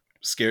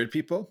scared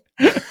people.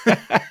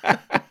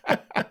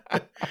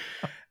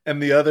 And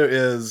the other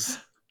is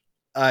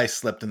I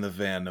slept in the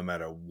van no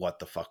matter what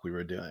the fuck we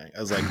were doing. I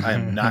was like, I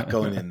am not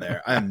going in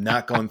there. I am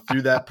not going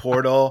through that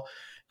portal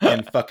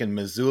in fucking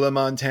Missoula,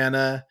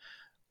 Montana.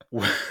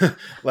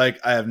 Like,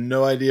 I have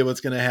no idea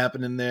what's going to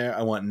happen in there.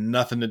 I want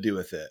nothing to do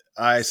with it.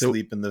 I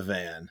sleep in the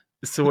van.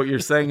 So what you're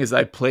saying is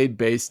I played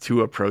bass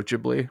too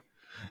approachably?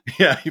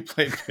 Yeah, you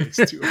played bass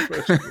too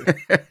approachably.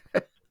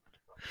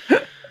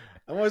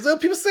 I'm always like,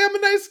 people say I'm a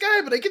nice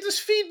guy, but I get this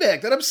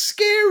feedback that I'm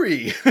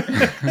scary.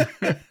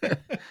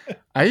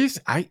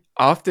 I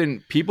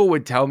often, people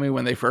would tell me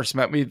when they first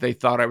met me, they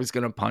thought I was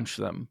going to punch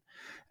them.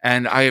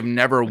 And I have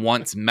never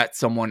once met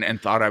someone and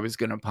thought I was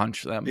going to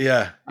punch them.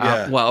 Yeah.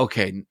 Well,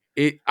 okay.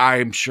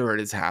 I'm sure it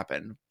has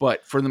happened,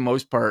 but for the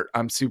most part,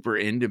 I'm super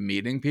into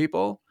meeting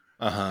people.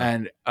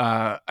 And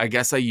I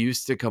guess I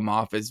used to come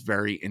off as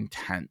very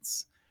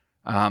intense.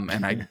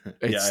 And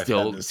it's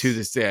still to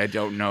this day, I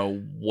don't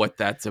know what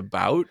that's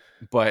about,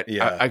 but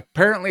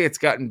apparently it's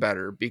gotten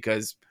better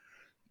because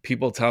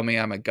people tell me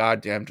I'm a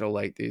goddamn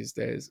delight these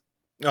days.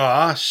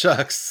 Aw,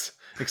 shucks.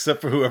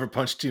 Except for whoever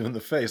punched you in the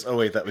face. Oh,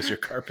 wait, that was your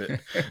carpet.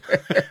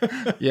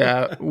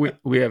 Yeah,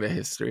 we have a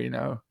history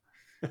now.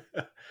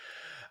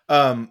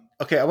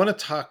 Okay, I want to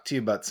talk to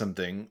you about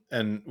something,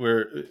 and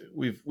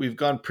we've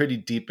gone pretty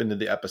deep into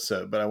the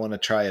episode, but I want to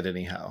try it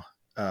anyhow.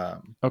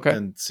 Okay.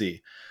 And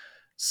see.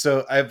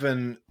 So I've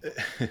been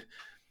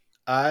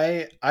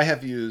I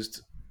have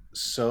used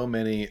so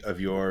many of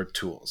your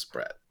tools,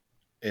 Brett.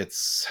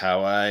 It's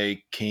how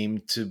I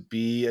came to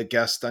be a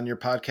guest on your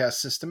podcast,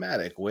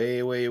 Systematic,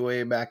 way, way,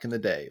 way back in the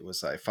day. It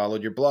was I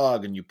followed your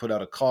blog and you put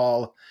out a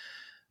call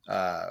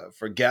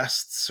for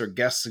guests or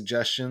guest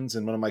suggestions,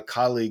 and one of my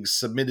colleagues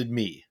submitted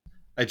me.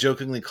 I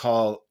jokingly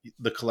call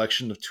the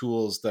collection of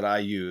tools that I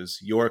use,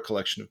 your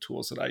collection of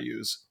tools that I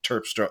use,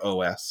 Terpstra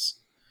OS.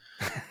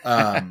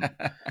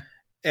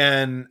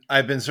 And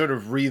I've been sort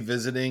of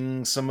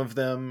revisiting some of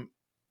them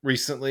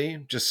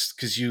recently, just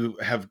because you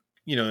have,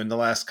 in the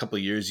last couple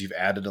of years, you've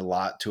added a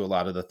lot to a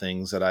lot of the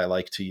things that I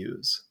like to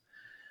use.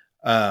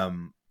 But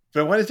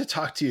I wanted to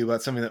talk to you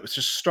about something that was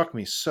just struck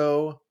me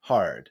so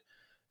hard.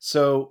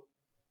 So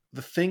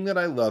the thing that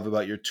I love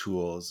about your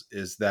tools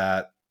is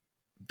that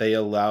they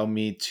allow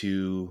me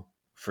to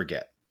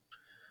forget.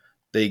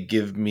 They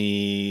give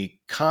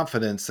me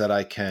confidence that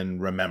I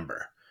can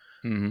remember.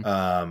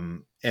 Mm-hmm.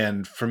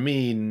 And for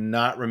me,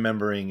 not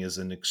remembering is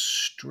an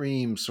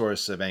extreme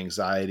source of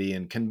anxiety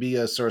and can be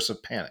a source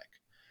of panic.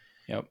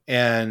 Yep.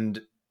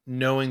 And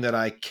knowing that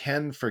I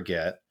can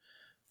forget,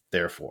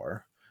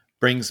 therefore,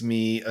 brings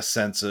me a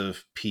sense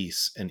of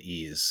peace and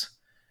ease.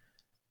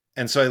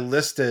 And so I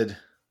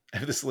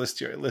have this list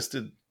here. I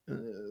listed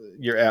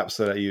your apps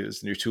that I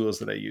use and your tools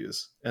that I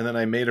use. And then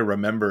I made a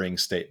remembering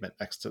statement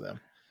next to them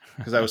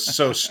because I was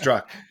so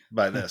struck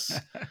by this.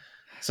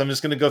 So I'm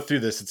just going to go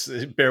through this.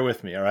 Bear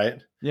with me. All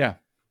right. Yeah.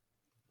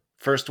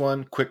 First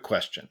one, quick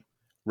question.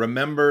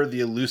 Remember the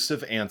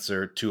elusive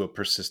answer to a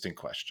persistent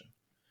question.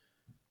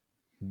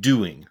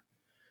 Doing.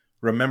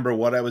 Remember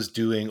what I was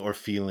doing or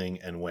feeling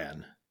and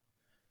when.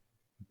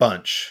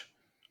 Bunch.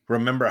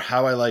 Remember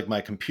how I like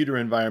my computer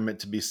environment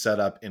to be set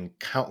up in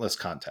countless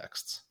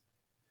contexts.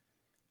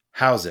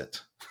 House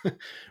it.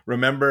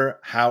 Remember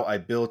how I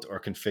built or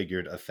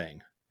configured a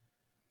thing.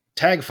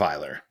 Tag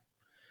filer,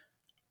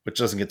 which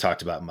doesn't get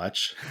talked about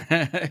much.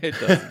 It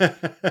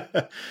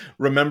doesn't.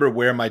 Remember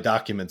where my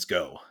documents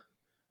go.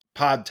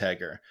 Pod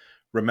tagger.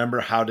 Remember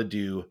how to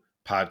do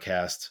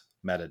podcast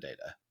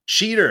metadata.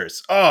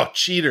 Cheaters. Oh,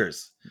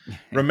 cheaters.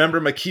 Remember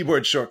my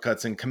keyboard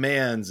shortcuts and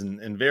commands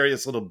and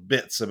various little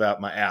bits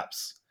about my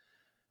apps.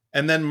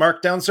 And then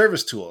markdown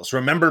service tools.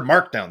 Remember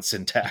markdown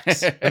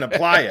syntax and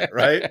apply it,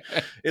 right?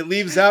 It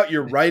leaves out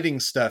your writing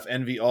stuff,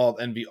 NV Alt,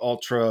 NV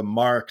Ultra,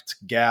 marked,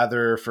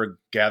 gather for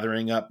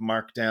gathering up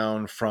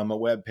markdown from a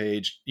web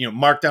page,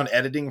 markdown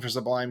editing for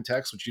Sublime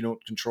Text, which you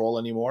don't control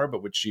anymore,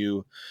 but which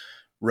you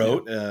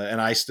wrote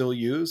and I still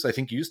use. I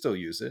think you still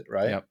use it,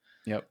 right?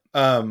 Yep.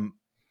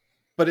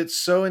 But it's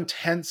so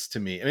intense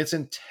to me. I mean, it's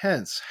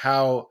intense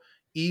how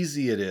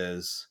easy it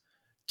is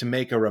to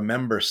make a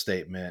remember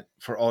statement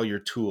for all your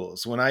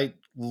tools. When I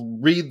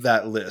read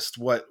that list,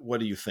 what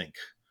do you think?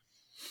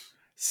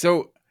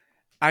 So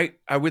I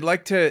would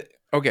like to,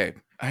 okay,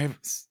 I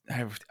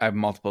have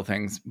multiple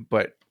things,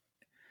 but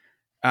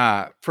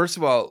first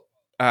of all,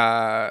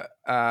 I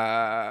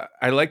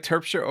like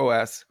Terpstra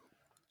OS.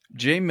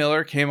 Jay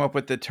Miller came up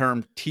with the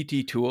term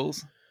TT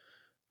tools.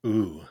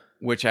 Ooh.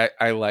 Which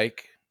I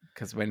like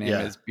because my name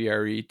is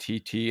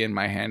BRETT and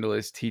my handle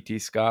is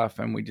TT Scoff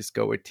and we just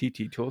go with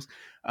TT tools.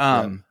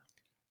 When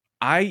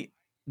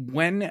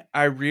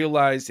I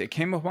realized it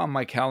came up on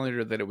my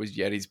calendar that it was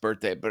Yeti's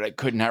birthday, but I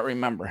could not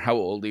remember how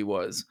old he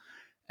was.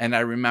 And I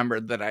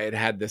remembered that I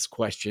had this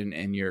question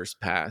in years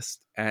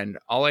past. And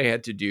all I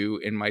had to do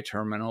in my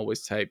terminal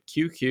was type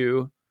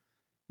QQ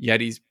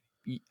Yeti's.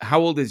 How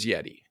old is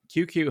Yeti?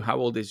 QQ, how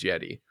old is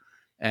Yeti?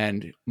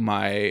 And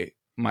my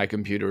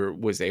computer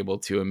was able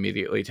to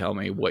immediately tell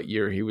me what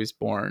year he was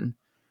born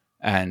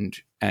and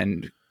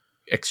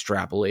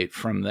extrapolate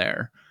from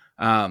there.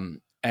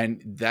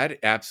 And that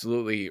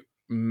absolutely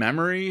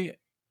memory.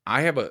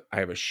 I have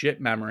a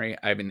shit memory.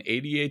 I have an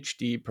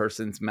ADHD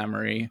person's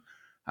memory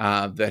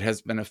that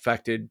has been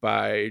affected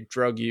by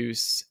drug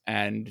use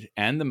and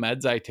the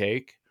meds I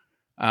take.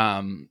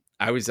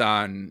 I was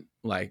on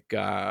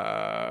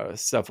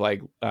stuff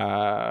like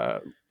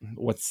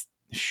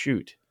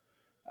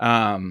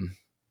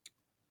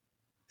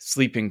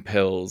sleeping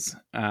pills,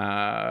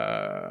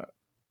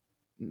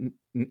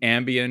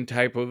 Ambien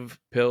type of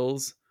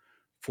pills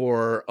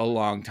for a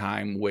long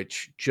time,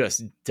 which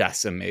just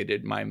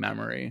decimated my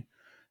memory.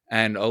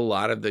 And a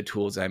lot of the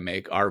tools I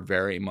make are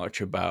very much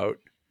about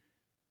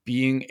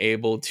being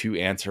able to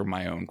answer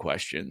my own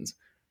questions.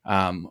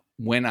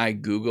 When I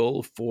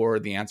Google for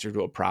the answer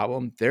to a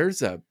problem,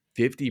 there's a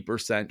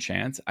 50%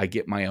 chance I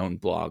get my own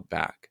blog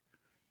back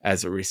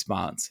as a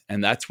response.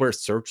 And that's where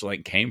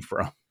SearchLink came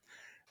from.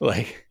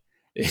 Like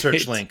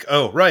SearchLink.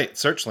 Oh, right.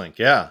 SearchLink.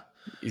 Yeah.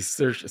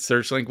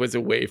 SearchLink was a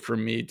way for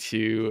me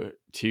to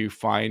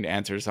find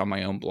answers on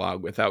my own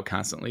blog without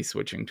constantly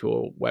switching to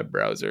a web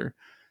browser.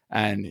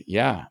 And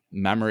yeah,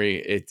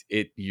 memory,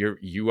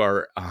 you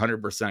are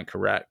 100%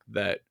 correct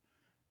that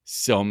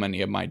so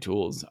many of my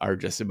tools are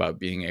just about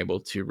being able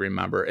to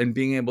remember and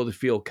being able to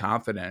feel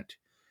confident,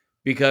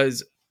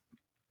 because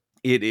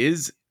it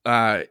is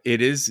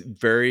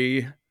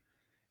very,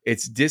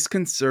 it's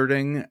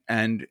disconcerting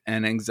and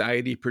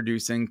anxiety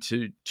producing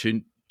to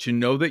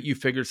know that you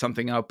figured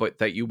something out, but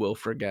that you will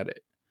forget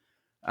it.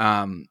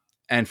 And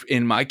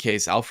in my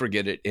case, I'll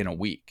forget it in a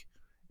week.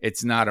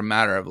 It's not a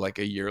matter of like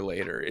a year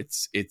later.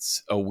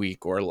 It's a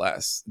week or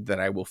less that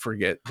I will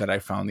forget that I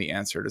found the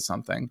answer to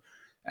something.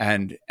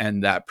 And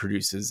that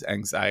produces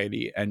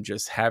anxiety. And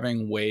just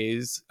having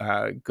ways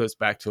goes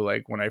back to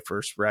like when I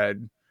first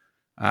read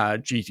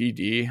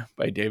GTD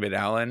by David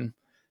Allen,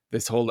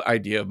 this whole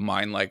idea of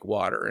mind like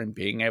water and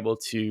being able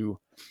to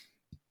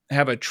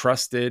have a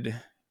trusted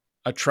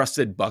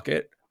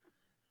bucket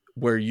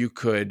where you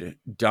could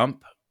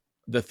dump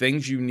the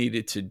things you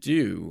needed to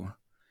do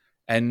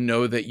and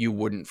know that you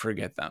wouldn't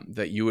forget them,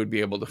 that you would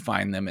be able to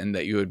find them and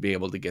that you would be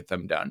able to get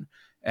them done.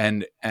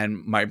 And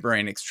my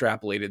brain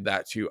extrapolated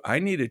that to, I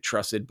need a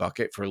trusted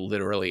bucket for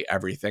literally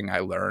everything I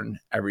learn,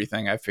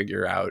 everything I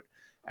figure out,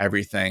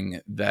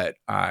 everything that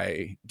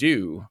I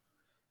do.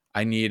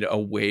 I need a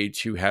way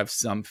to have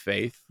some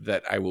faith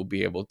that I will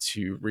be able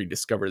to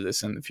rediscover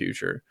this in the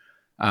future.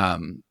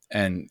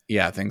 And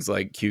yeah, things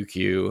like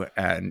QQ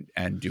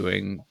and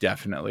doing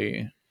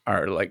definitely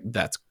are like,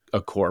 that's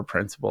a core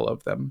principle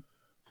of them.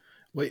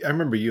 Wait, I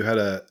remember you had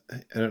I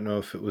don't know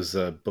if it was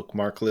a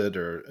Bookmarklet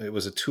or it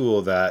was a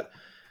tool that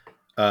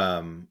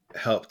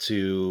helped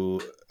to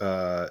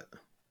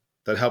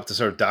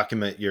sort of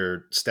document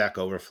your Stack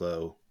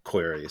Overflow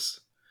queries.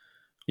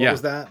 What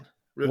was that?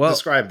 Well,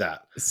 describe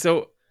that.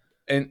 So,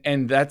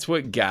 and that's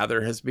what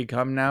Gather has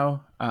become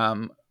now.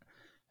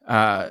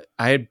 I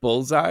had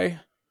Bullseye,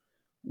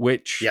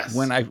 which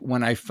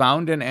when I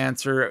found an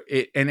answer,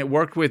 it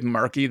worked with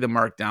Marky the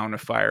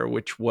Markdownifier,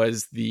 which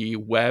was the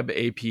web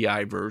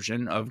API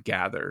version of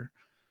Gather.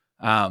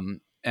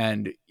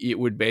 And it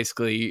would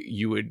basically,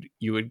 you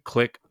would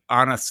click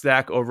on a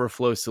Stack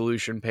Overflow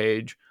solution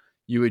page.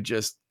 You would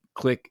just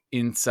click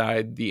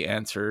inside the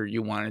answer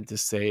you wanted to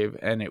save,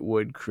 and it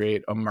would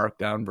create a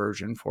markdown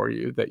version for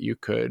you that you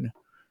could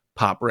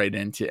pop right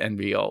into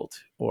NVAlt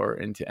or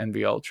into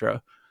NV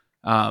Ultra.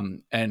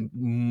 And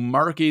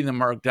Marky the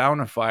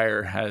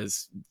Markdownifier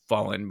has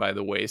fallen by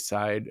the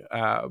wayside.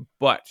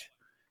 But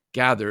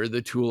Gather,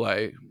 the tool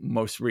I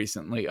most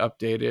recently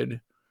updated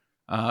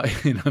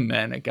in a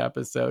Manic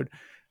episode,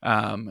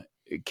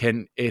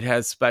 it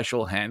has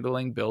special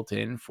handling built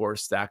in for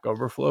Stack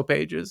Overflow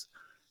pages.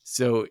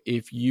 So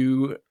if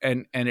you,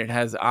 and it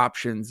has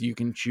options, you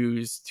can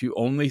choose to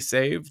only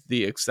save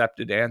the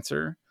accepted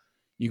answer.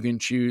 You can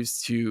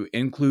choose to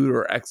include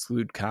or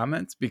exclude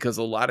comments, because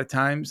a lot of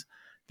times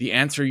the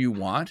answer you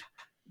want,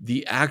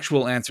 the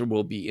actual answer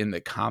will be in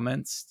the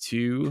comments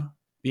to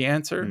the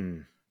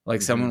answer.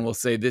 Like someone will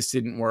say, this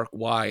didn't work,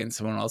 why? And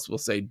someone else will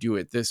say, do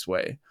it this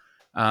way.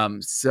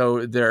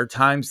 So there are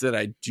times that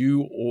I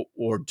do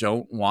or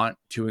don't want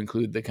to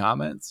include the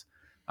comments.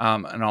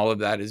 And all of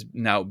that is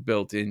now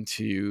built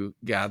into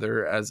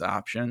Gather as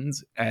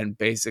options, and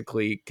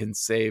basically can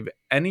save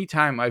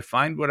anytime I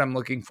find what I'm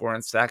looking for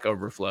in Stack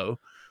Overflow,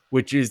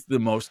 which is the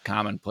most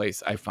common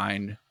place I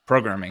find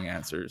programming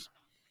answers.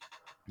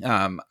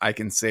 I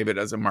can save it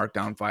as a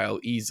markdown file,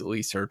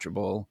 easily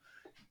searchable,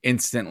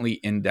 instantly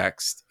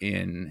indexed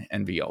in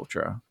NV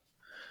Ultra.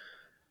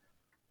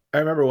 I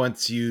remember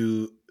once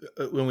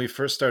when we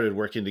first started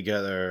working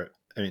together,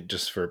 I mean,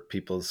 just for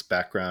people's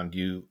background,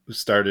 you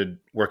started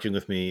working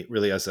with me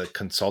really as a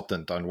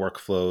consultant on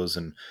workflows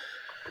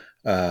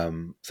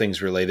and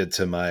things related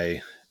to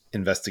my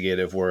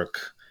investigative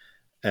work.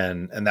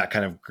 And that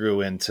kind of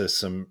grew into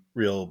some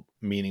real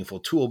meaningful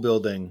tool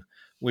building.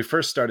 When we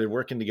first started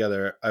working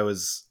together, I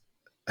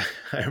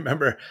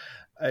remember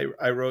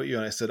I wrote you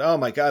and I said, oh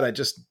my God, I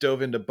just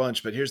dove into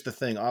Bunch, but here's the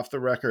thing, off the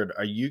record,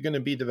 are you going to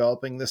be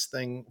developing this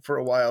thing for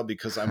a while?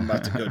 Because I'm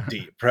about to go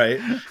deep,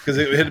 right? Because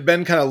it had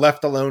been kind of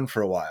left alone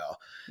for a while.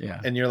 Yeah.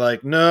 And you're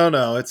like,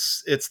 no,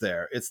 it's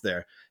there.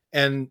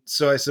 And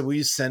so I said, will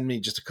you send me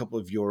just a couple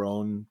of your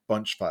own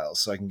Bunch files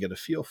so I can get a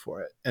feel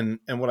for it? And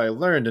what I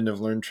learned, and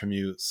have learned from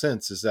you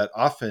since, is that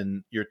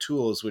often your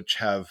tools, which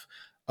have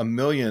a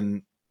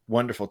million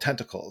wonderful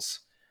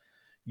tentacles,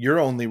 you're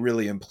only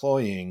really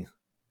employing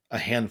a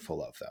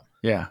handful of them.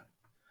 Yeah.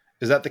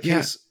 Is that the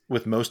case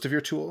with most of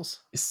your tools?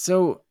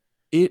 So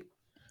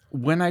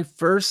when I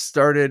first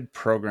started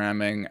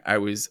programming, I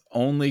was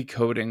only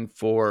coding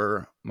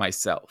for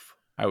myself.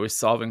 I was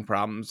solving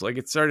problems. Like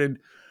it started,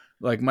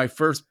 like my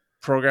first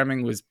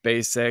programming was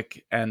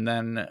BASIC, and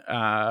then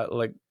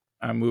like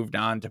I moved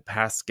on to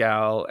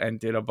Pascal and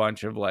did a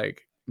bunch of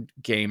like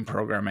game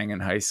programming in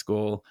high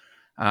school.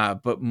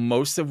 But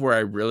most of where I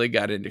really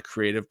got into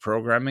creative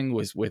programming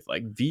was with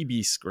like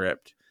VB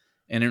Script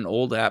and an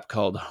old app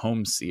called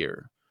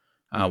Homeseer,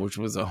 which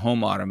was a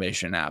home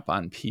automation app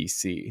on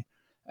PC.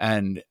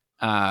 And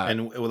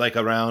like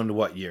around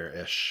what year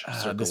ish?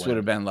 This would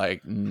have been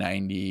like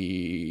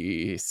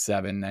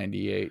 97,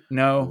 98.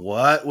 No.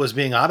 What was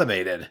being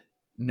automated?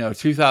 No,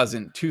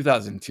 2000,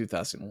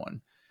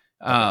 2001.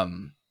 Okay.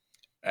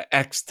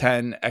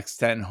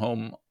 X10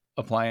 home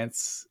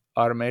appliance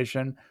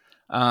automation.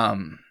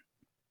 But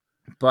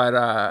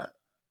I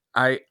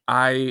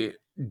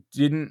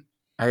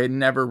had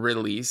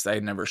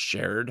never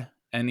shared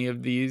any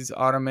of these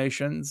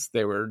automations.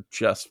 They were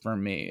just for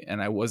me,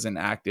 and I wasn't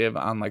active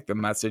on like the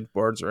message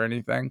boards or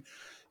anything.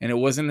 And it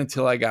wasn't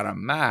until I got a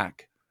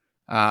Mac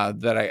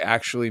that I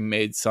actually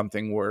made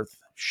something worth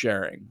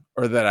sharing,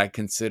 or that I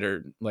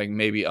considered like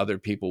maybe other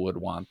people would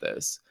want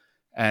this.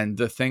 And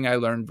the thing I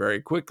learned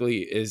very quickly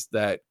is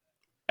that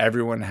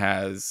everyone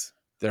has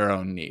their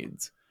own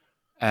needs.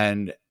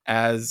 And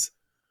as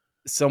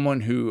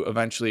someone who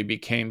eventually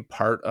became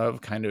part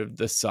of kind of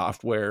the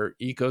software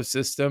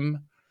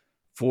ecosystem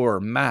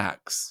for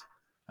Macs,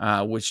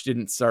 which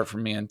didn't start for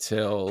me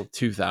until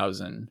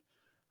 2000,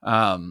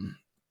 I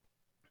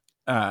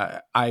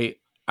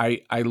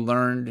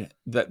learned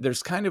that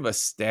there's kind of a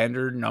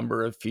standard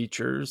number of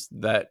features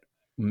that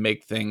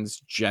make things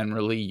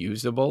generally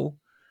usable.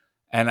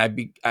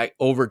 And I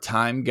over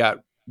time got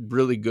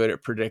really good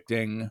at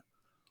predicting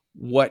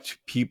what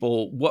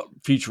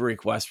feature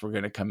requests were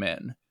going to come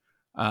in.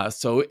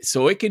 So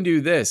it can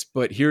do this,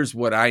 but here's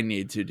what I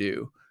need to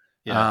do.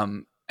 Yeah.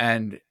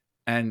 And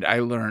I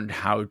learned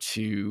how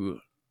to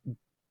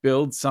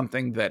build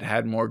something that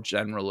had more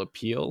general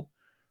appeal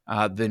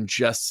than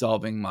just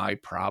solving my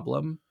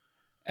problem,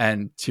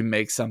 and to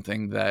make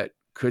something that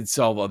could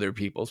solve other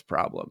people's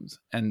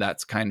problems. And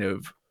that's kind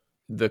of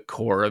the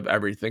core of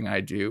everything I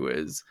do.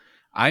 Is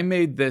I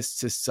made this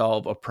to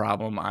solve a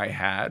problem I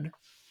had,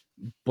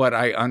 but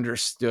I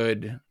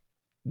understood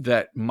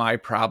that my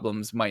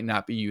problems might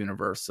not be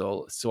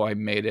universal. So I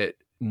made it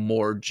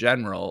more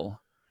general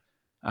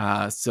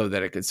so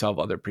that it could solve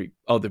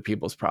other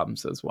people's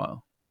problems as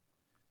well.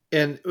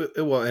 And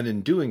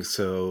in doing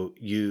so,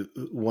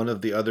 one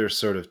of the other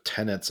sort of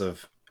tenets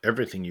of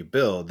everything you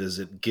build is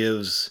it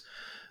gives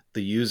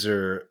the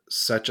user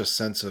such a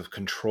sense of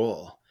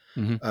control.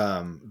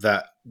 Mm-hmm.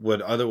 That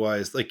would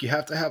otherwise, like, you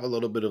have to have a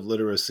little bit of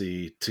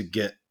literacy to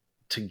get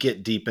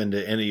deep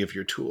into any of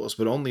your tools,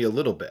 but only a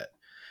little bit.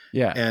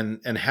 Yeah.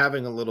 And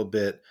having a little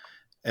bit,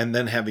 and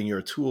then having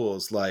your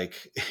tools,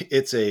 like,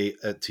 it's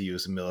to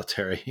use a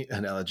military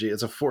analogy,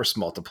 it's a force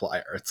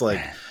multiplier. It's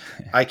like,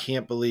 I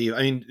can't believe,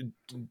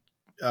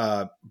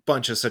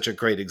 Bunch is such a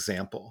great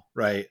example,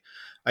 right?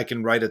 I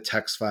can write a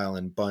text file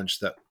in Bunch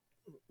that,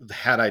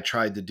 had I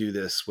tried to do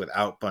this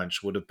without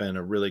Bunch, would have been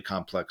a really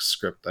complex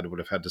script that I would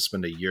have had to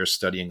spend a year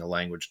studying a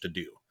language to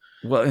do.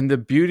 Well, and the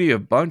beauty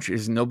of Bunch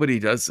is nobody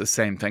does the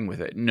same thing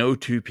with it. No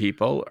two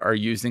people are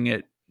using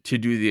it to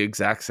do the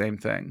exact same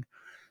thing.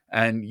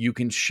 And you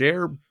can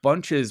share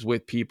Bunches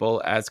with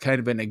people as kind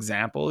of an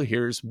example.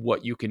 Here's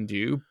what you can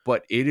do,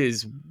 but it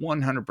is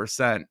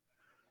 100%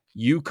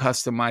 you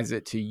customize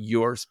it to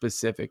your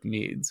specific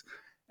needs.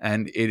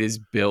 And it is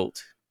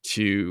built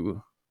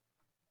to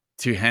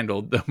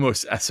handle the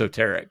most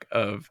esoteric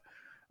of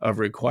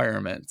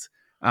requirements.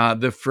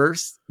 The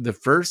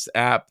first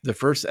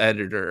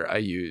editor I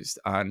used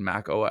on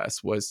Mac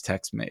OS was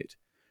TextMate,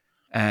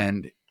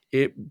 and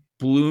it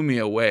blew me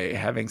away,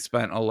 having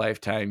spent a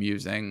lifetime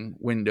using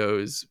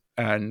Windows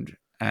and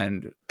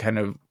kind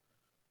of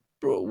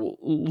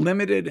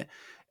limited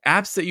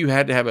apps that you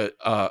had to have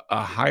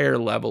a higher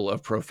level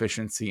of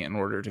proficiency in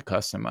order to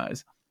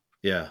customize.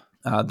 Yeah.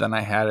 Than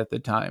I had at the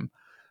time.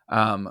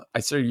 I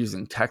started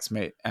using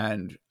TextMate,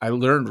 and I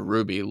learned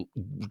Ruby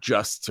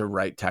just to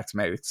write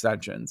TextMate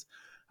extensions.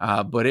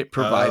 But it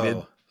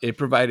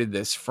provided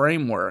this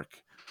framework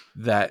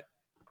that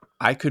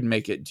I could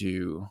make it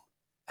do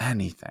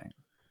anything.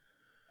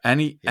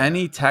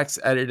 Any text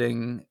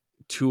editing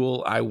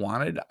tool I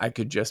wanted, I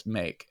could just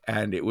make.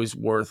 And it was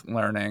worth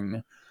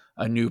learning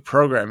a new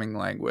programming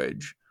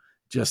language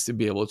just to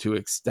be able to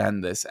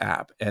extend this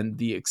app. And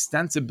the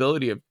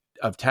extensibility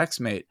of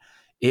TextMate,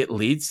 it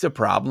leads to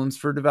problems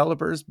for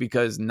developers,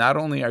 because not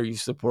only are you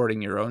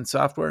supporting your own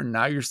software,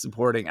 now you're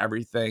supporting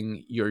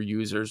everything your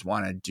users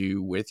want to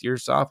do with your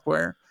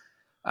software.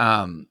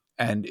 And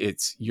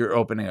you're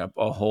opening up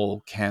a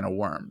whole can of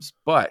worms.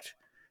 But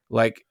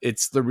like,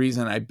 it's the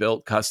reason I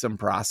built custom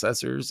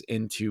processors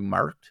into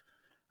Marked,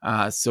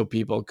 so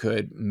people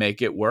could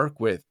make it work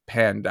with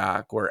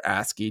Pandoc or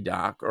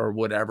ASCII-Doc or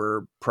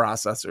whatever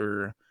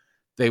processor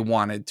they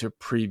wanted to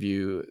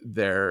preview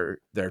their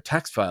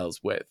text files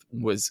with.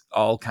 Was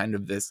all kind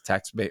of this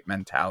TextMate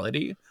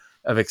mentality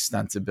of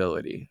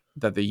extensibility,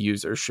 that the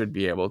user should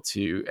be able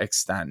to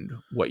extend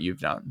what you've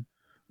done.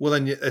 Well,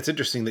 then it's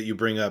interesting that you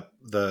bring up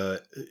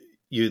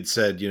you had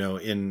said,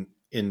 in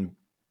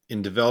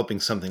in developing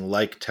something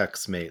like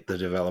TextMate, the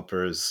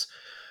developers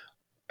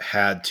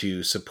had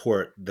to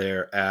support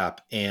their app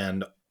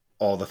and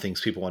all the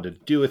things people wanted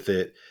to do with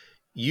it.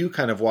 You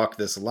kind of walk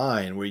this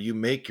line where you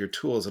make your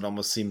tools, it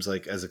almost seems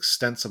like, as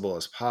extensible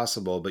as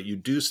possible, but you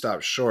do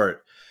stop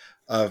short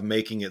of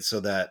making it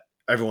so that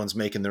everyone's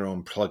making their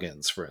own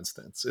plugins, for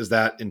instance. Is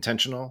that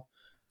intentional?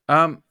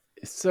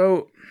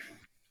 So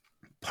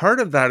part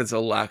of that is a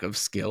lack of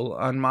skill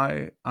on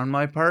my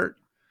part.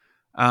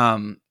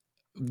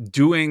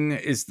 Doing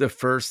is the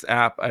first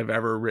app I've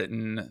ever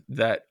written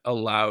that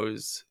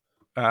allows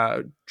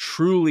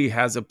truly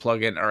has a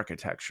plugin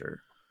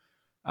architecture.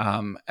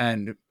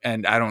 And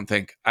I don't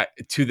think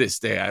to this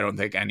day, I don't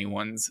think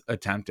anyone's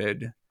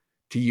attempted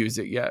to use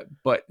it yet,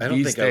 but I don't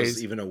these think days, I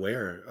was even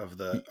aware of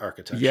the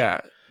architecture.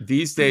 yeah,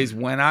 these days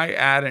when I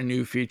add a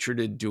new feature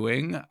to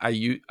Doing,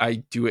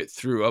 I do it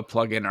through a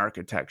plugin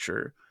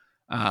architecture,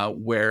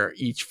 where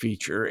each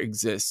feature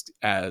exists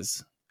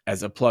as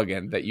a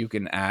plugin that you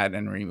can add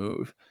and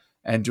remove.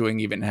 And Doing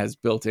even has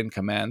built-in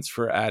commands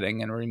for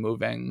adding and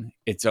removing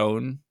its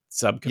own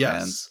subcommands.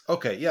 Yes.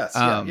 Okay. Yes.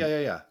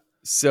 Yeah.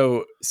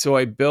 So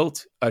I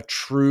built a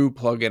true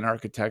plugin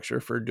architecture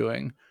for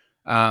Doing.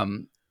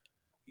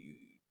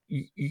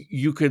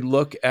 You could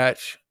look at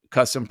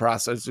custom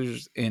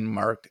processors in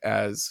marked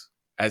as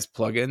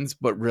plugins,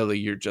 but really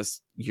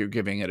you're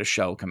giving it a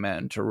shell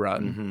command to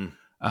run.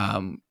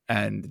 Mm-hmm.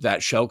 And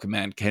that shell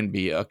command can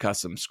be a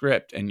custom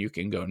script and you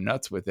can go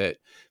nuts with it,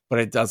 but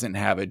it doesn't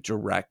have a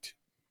direct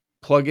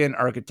plugin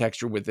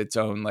architecture with its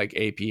own like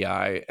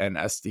API and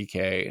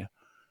SDK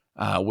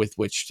with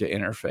which to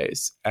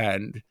interface.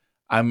 And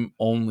I'm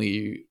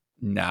only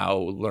now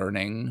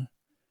learning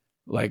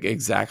like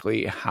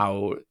exactly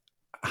how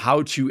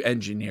to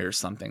engineer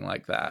something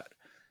like that.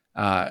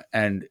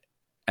 And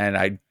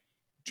I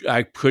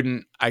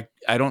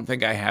don't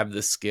think I have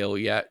the skill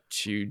yet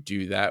to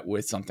do that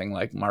with something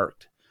like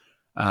Marked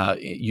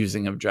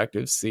using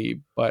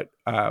Objective-C, but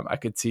I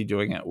could see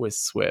doing it with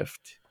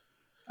Swift,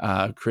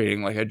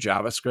 creating like a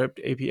JavaScript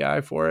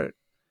API for it.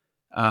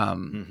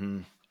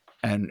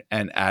 And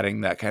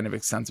adding that kind of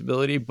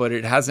extensibility, but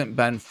it hasn't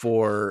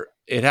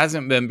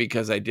been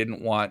because I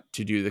didn't want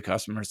to do the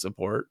customer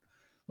support.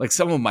 Like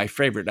some of my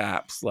favorite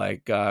apps,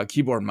 like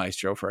Keyboard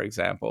Maestro, for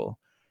example,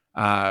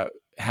 have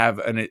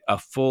a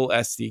full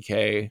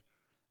SDK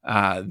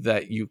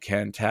that you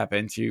can tap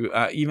into.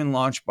 Even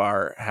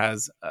LaunchBar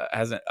has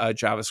a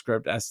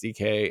JavaScript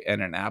SDK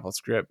and an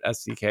AppleScript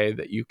SDK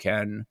that you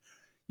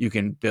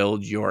can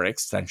build your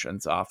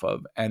extensions off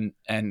of. And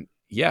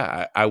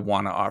yeah, I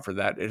want to offer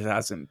that. It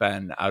hasn't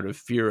been out of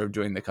fear of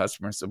doing the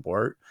customer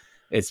support.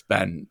 It's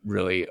been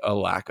really a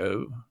lack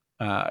of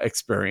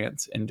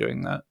experience in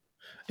doing that.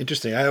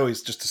 Interesting. I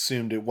always just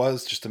assumed it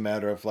was just a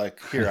matter of like,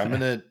 here, I'm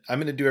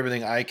gonna do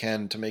everything I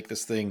can to make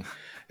this thing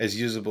as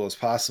usable as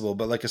possible.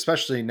 But like,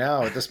 especially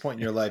now at this point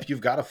in your life,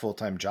 you've got a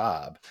full-time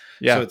job.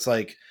 Yeah. So it's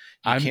like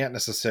you can't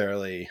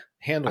necessarily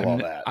handle all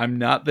that. I'm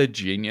not the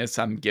genius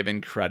I'm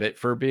given credit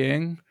for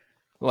being.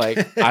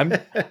 Like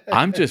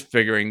I'm just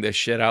figuring this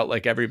shit out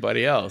like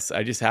everybody else.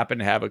 I just happen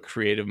to have a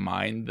creative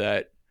mind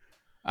that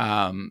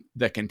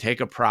can take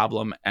a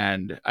problem,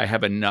 and I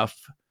have enough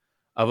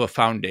of a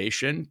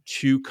foundation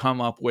to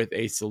come up with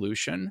a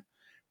solution.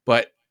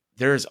 But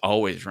there's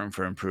always room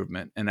for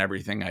improvement in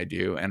everything I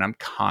do, and I'm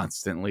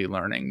constantly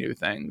learning new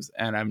things.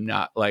 And I'm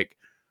not like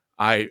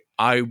I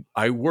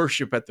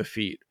worship at the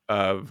feet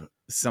of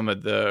some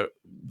of the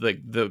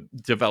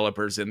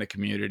developers in the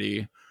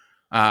community.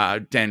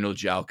 Daniel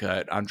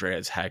Jalka,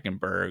 Andreas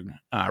Hagenberg,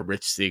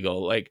 Rich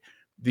Siegel, like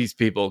these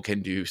people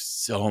can do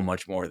so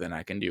much more than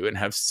I can do and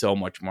have so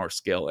much more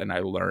skill. And I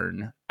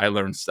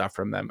learn stuff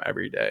from them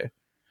every day.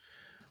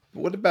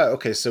 What about,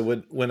 okay, so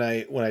when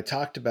I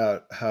talked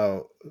about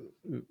how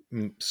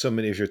so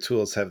many of your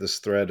tools have this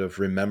thread of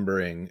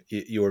remembering,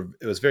 it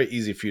was very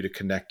easy for you to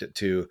connect it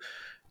to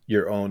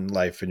your own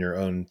life and your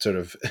own sort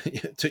of,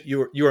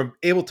 you were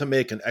able to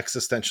make an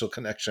existential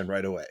connection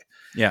right away.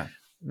 Yeah.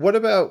 What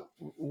about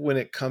when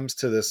it comes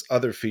to this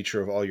other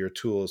feature of all your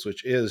tools,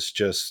 which is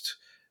just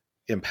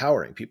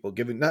empowering people,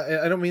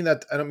 I don't mean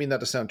that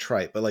to sound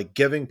trite, but like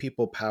giving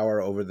people power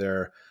over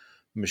their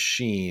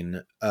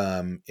machine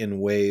in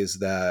ways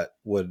that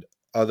would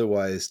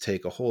otherwise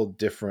take a whole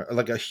different,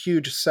 like a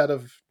huge set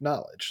of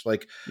knowledge.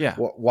 Like, yeah,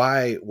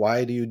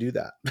 why do you do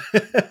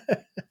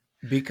that?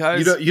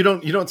 Because you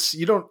don't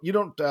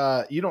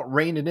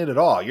rein it in at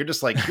all. You're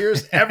just like,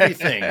 here's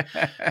everything.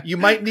 You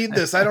might need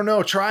this. I don't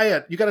know. Try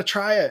it. You got to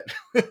try it.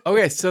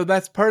 Okay, so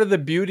that's part of the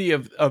beauty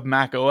of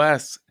Mac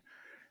OS,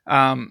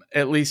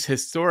 at least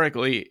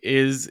historically,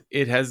 is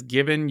it has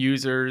given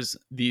users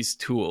these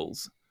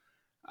tools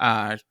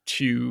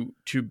to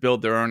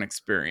build their own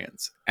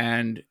experience,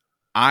 and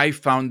I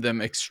found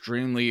them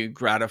extremely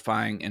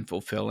gratifying and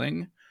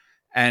fulfilling.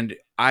 And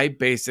I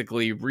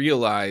basically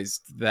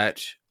realized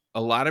that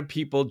a lot of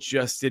people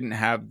just didn't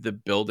have the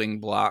building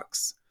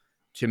blocks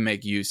to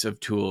make use of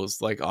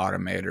tools like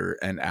Automator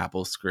and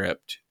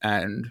AppleScript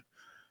and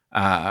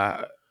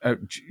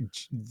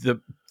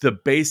the the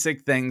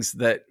basic things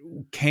that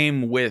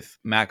came with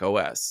Mac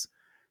OS.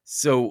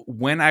 So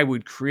when I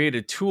would create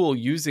a tool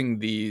using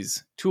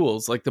these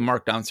tools, like the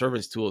Markdown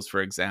service tools,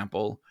 for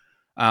example,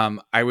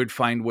 I would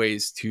find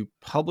ways to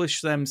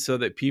publish them so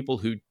that people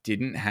who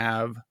didn't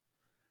have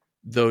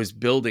those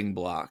building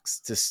blocks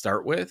to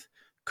start with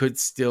could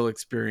still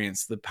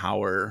experience the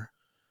power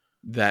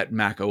that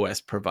Mac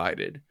OS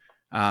provided.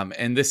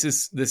 And this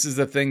is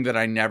a thing that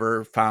I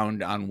never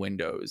found on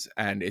Windows,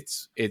 and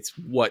it's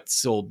what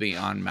sold me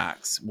on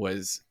Macs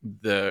was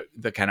the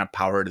kind of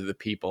power to the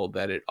people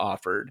that it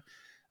offered.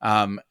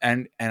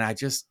 And I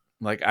just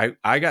like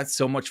I got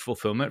so much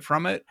fulfillment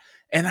from it,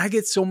 and I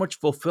get so much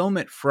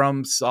fulfillment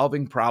from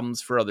solving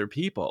problems for other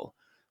people.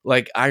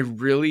 Like I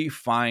really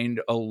find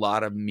a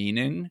lot of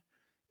meaning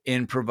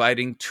in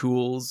providing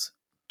tools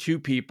to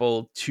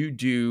people to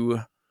do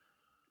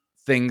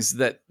things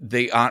that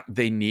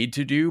they need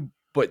to do,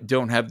 but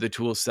don't have the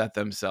tool set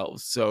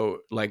themselves. So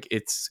like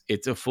it's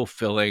a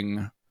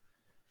fulfilling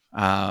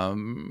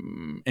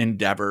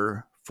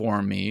endeavor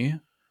for me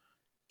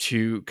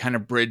to kind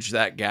of bridge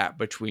that gap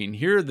between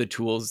here are the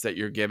tools that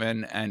you're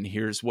given and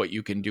here's what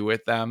you can do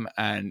with them.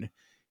 And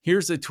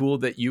here's a tool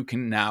that you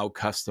can now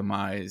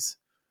customize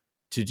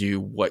to do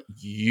what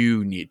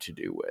you need to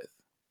do with.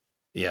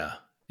 Yeah.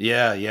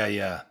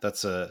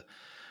 That's a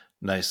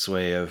nice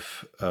way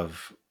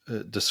of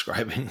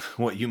describing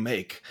what you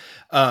make.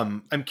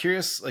 I'm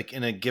curious, like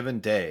in a given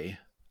day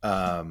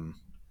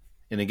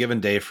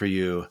for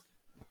you,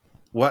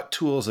 what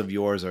tools of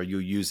yours are you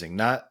using?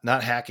 Not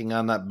hacking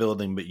on, not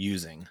building, but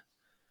using.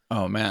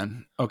 Oh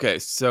man. Okay.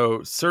 So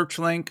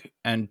SearchLink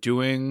and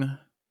doing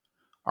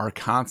are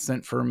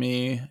constant for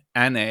me.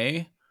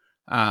 NA,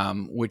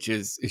 which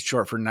is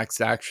short for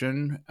next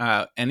action.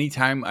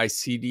 Anytime I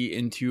CD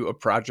into a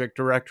project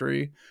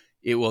directory,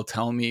 it will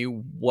tell me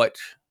what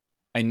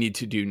I need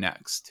to do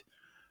next.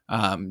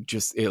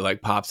 Just it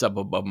like pops up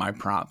above my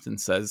prompt and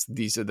says,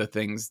 these are the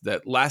things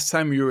that last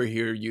time you were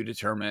here, you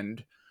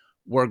determined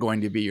were going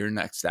to be your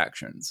next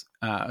actions.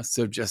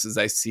 So just as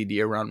I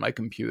CD around my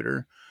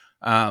computer,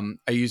 I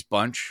use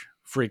Bunch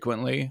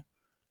frequently.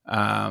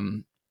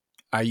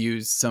 I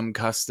use some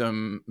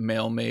custom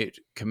MailMate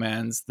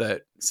commands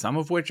that some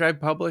of which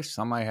I've published,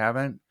 some I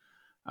haven't.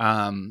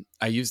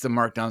 I use the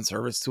Markdown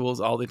service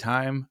tools all the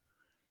time.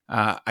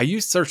 I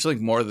use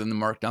SearchLink more than the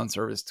Markdown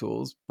service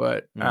tools,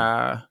 but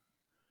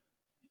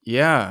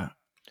yeah.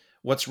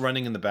 What's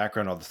running in the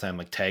background all the time,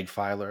 like Tag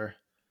Filer?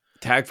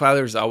 Tag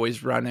Filer is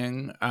always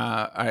running.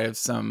 I have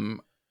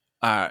some.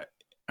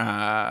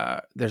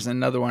 There's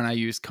another one I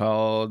use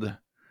called.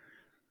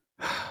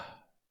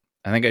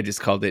 I think I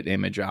just called it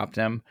Image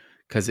Optim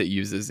because it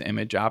uses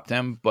Image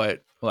Optim,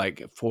 but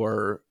like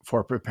for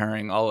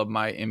preparing all of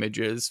my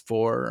images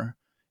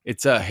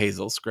it's a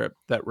Hazel script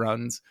that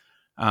runs.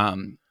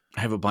 I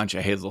have a bunch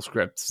of Hazel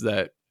scripts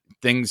that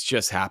things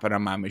just happen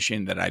on my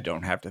machine that I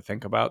don't have to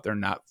think about. They're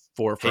not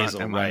forefront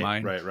in my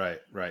mind.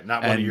 Right.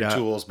 Not one of your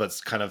tools, but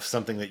it's kind of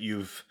something that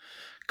you've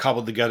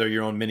cobbled together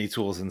your own mini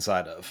tools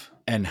inside of.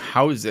 And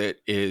Howzit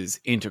is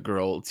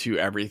integral to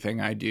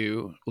everything I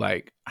do.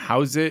 Like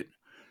Howzit,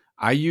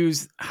 I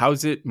use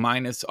Howzit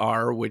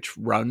 -R, which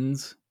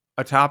runs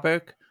a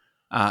topic,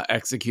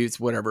 executes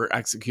whatever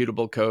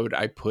executable code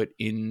I put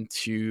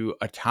into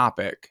a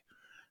topic.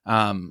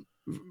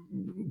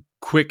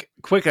 Quick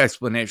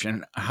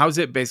explanation.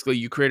 Howzit, basically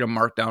you create a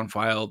markdown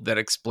file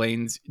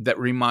that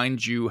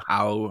reminds you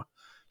how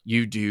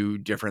you do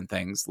different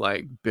things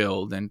like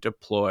build and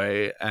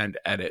deploy and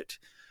edit.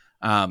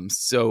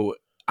 So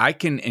I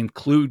can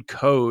include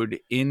code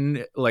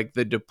in like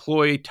the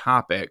deploy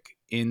topic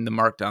in the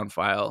markdown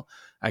file.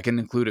 I can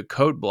include a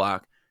code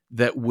block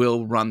that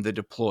will run the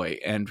deploy,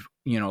 and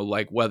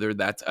like whether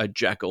that's a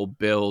Jekyll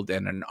build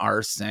and an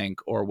rsync,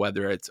 or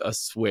whether it's a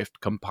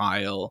Swift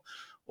compile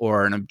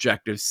or an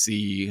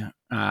Objective-C,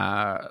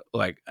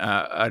 like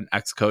an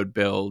Xcode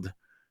build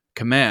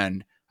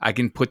command, I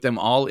can put them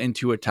all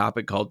into a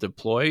topic called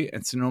deploy.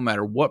 And so no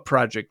matter what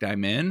project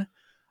I'm in,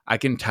 I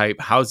can type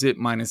Howzit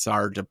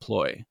 -R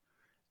deploy,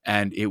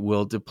 and it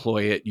will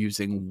deploy it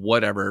using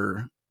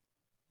whatever,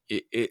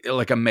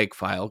 like a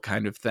makefile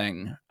kind of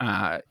thing.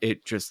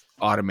 It just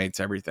automates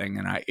everything,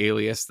 and I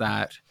alias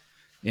that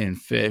in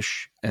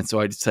Fish. And so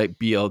I just type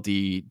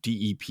BLD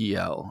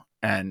DEPL,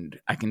 and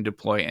I can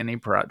deploy any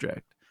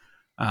project.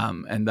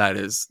 And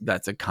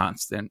that's a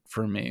constant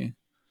for me.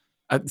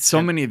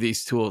 So many of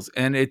these tools,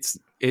 and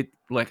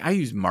like I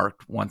use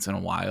Marked once in a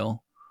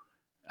while.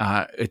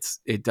 I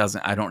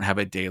don't have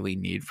a daily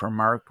need for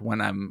Marked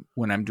when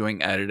I'm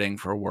doing editing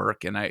for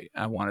work, and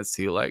I want to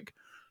see like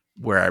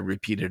where I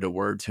repeated a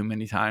word too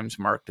many times.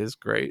 Marked is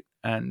great.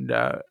 And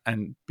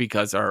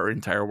because our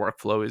entire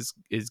workflow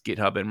is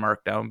GitHub and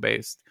Markdown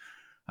based,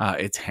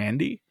 it's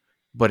handy,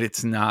 but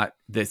it's not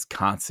this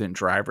constant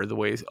driver the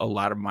way a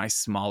lot of my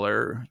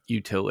smaller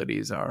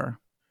utilities are.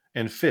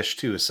 And Fish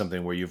too is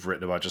something where you've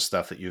written a bunch of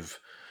stuff that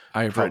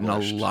I've written a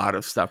lot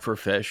of stuff for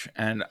Fish,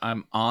 and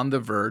I'm on the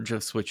verge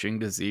of switching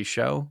to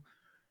ZShow.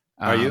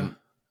 Are you?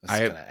 I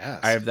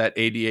have that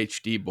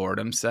ADHD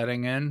boredom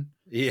setting in.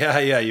 Yeah,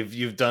 yeah.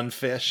 You've done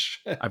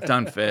fish. I've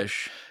done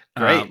fish.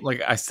 Great.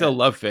 Like I still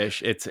love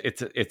fish. It's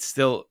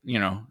still,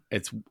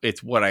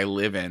 it's what I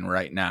live in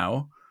right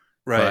now.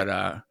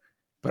 Right.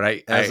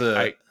 But As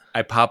a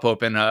I pop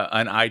open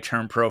an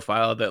iTerm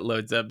profile that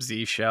loads up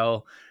Z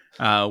Shell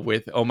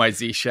with my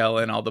Z Shell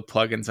and all the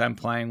plugins I'm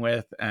playing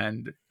with,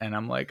 and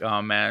I'm like,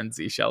 oh man,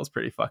 Z Shell is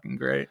pretty fucking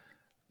great.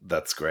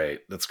 That's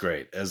great. That's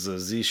great. As a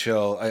Z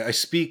Shell, I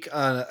speak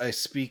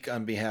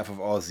on behalf of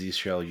all Z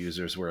Shell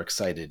users. We're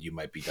excited you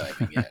might be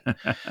diving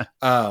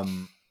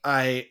in.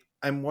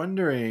 I'm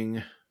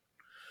wondering.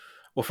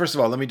 Well, first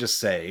of all, let me just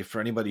say for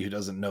anybody who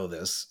doesn't know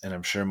this, and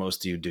I'm sure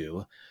most of you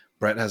do,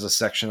 Brett has a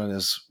section on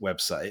his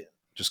website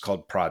just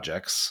called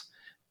projects,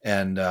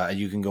 and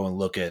you can go and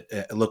look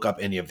up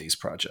any of these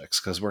projects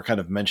because we're kind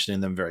of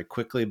mentioning them very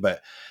quickly.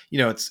 But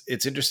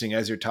it's interesting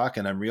as you're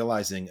talking. I'm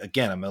realizing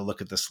again, I'm going to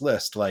look at this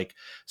list. Like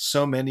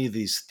so many of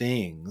these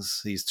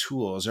things, these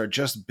tools are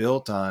just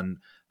built on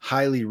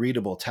highly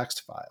readable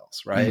text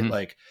files, right? Mm-hmm.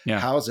 Like Yeah.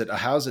 how's it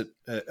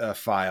a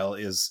file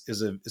is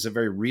a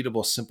very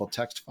readable, simple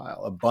text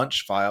file. A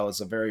bunch file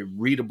is a very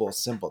readable,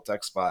 simple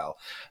text file.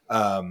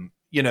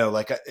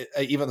 Like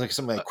I even like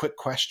something like quick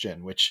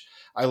question, which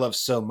I love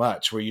so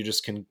much, where you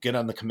just can get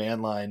on the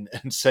command line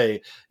and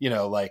say,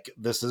 like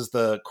this is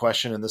the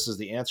question and this is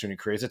the answer. And it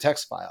creates a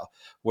text file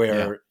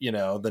where,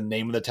 the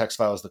name of the text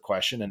file is the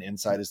question and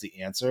inside is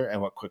the answer.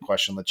 And what quick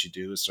question lets you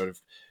do is sort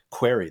of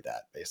query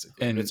that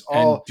basically. And it's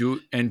all doing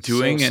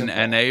so and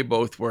simple. NA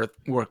both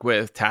work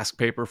with task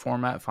paper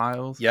format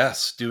files.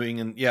 Yes,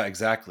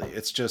 exactly.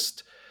 It's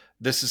just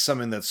this is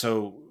something that's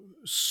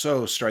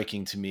so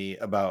striking to me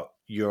about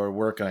your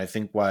work, and I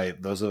think why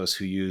those of us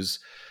who use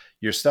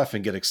your stuff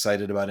and get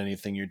excited about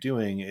anything you're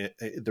doing,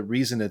 the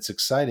reason it's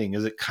exciting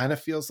is it kind of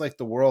feels like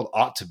the world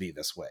ought to be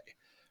this way,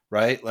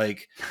 right?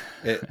 Like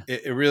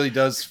it really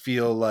does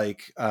feel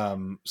like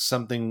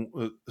something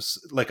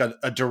like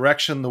a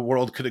direction the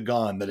world could have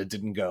gone that it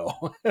didn't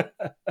go.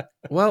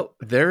 Well,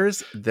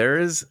 there's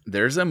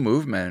a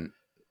movement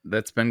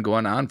that's been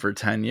going on for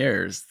 10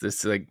 years.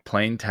 This like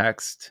plain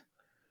text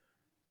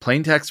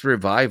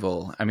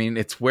revival. I mean,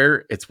 it's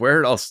where it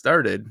all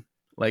started.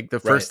 Like the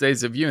first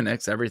days of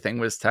Unix, everything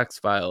was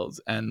text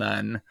files, and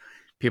then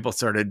people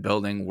started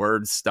building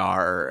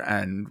WordStar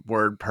and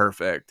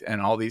WordPerfect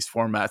and all these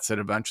formats that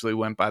eventually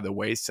went by the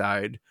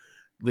wayside,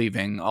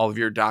 leaving all of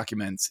your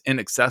documents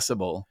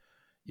inaccessible.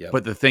 Yep.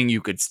 But the thing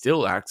you could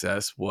still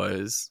access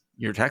was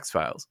your text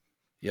files.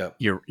 Yep.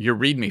 Your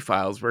README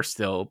files were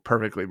still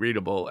perfectly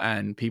readable,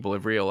 and people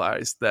have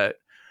realized that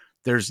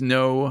there's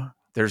no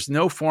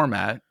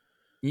format.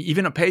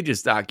 Even a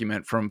Pages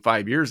document from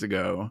 5 years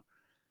ago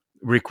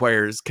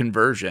requires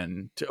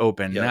conversion to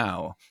open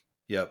now.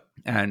 Yep.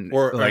 And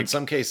or in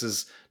some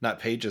cases, not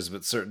Pages,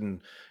 but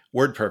certain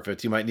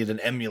WordPerfect, you might need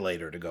an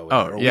emulator to go in.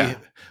 Oh, yeah.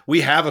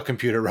 We have a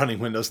computer running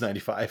Windows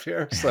 95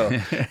 here. So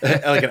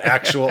like an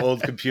actual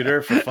old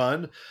computer for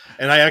fun.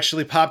 And I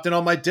actually popped in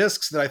all my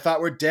disks that I thought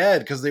were dead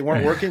because they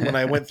weren't working when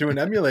I went through an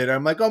emulator.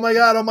 I'm like, oh my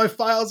God, all my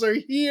files are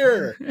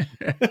here.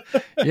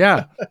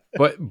 Yeah.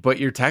 But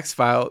your text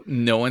file,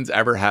 no one's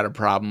ever had a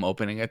problem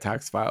opening a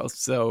text file.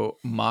 So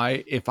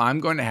if I'm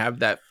going to have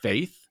that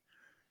faith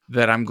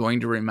that I'm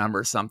going to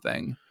remember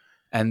something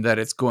and that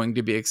it's going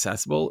to be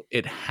accessible,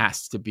 it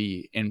has to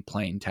be in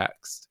plain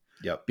text.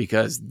 Yep.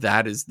 Because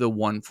that is the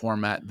one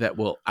format that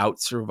will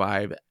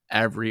outsurvive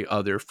every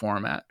other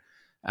format.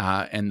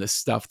 And the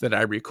stuff that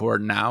I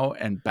record now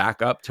and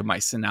back up to my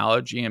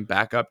Synology and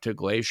back up to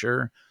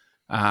Glacier,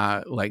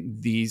 like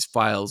these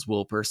files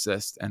will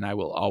persist, and I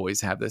will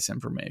always have this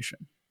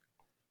information.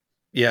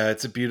 Yeah,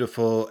 it's a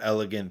beautiful,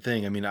 elegant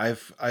thing. I mean,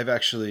 I've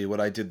actually, what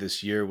I did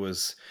this year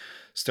was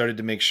started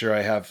to make sure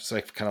I have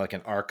kind of like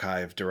an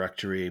archive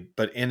directory,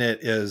 but in it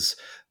is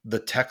the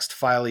text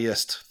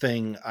filiest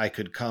thing I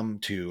could come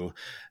to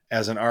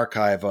as an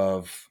archive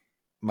of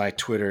my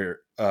Twitter,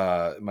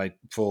 my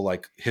full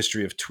like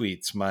history of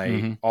tweets,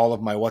 all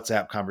of my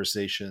WhatsApp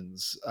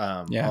conversations,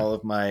 all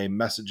of my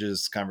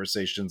messages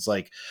conversations,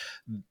 like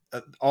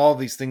all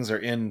these things are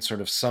in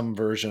sort of some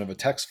version of a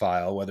text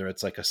file, whether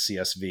it's like a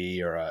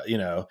CSV or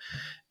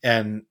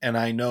and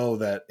I know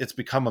that it's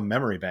become a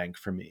memory bank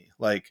for me.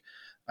 Like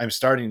I'm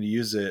starting to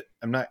use it.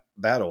 I'm not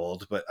that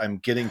old, but I'm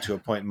getting to a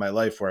point in my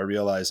life where I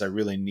realize I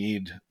really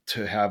need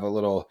to have a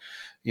little,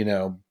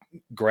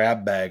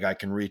 grab bag I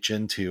can reach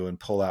into and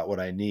pull out what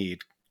I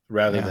need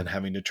rather than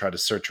having to try to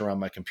search around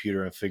my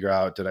computer and figure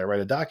out, did I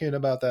write a document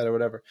about that or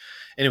whatever?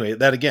 Anyway,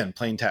 that again,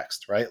 plain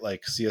text, right?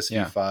 Like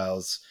CSV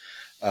files,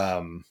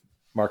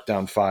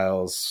 markdown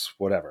files,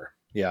 whatever.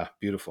 Yeah.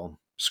 Beautiful.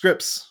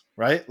 Scripts,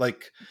 right?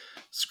 Like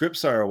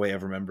scripts are a way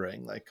of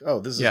remembering, like, oh,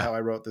 this is how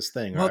I wrote this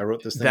thing, or I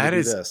wrote this thing to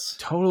do this.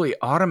 Totally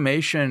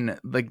automation.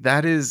 Like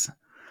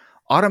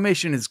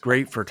automation is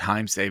great for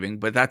time saving,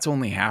 but that's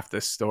only half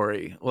the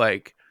story.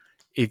 Like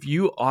if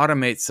you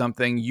automate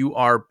something, you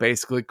are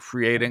basically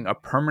creating a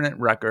permanent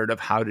record of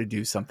how to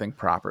do something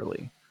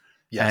properly.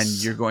 Yes.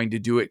 And you're going to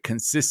do it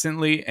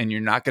consistently, and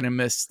you're not going to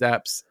miss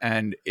steps.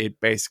 And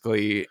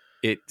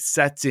it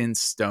sets in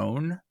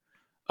stone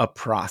a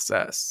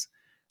process.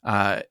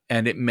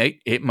 And it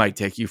might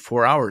take you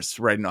 4 hours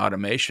to write an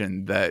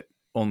automation that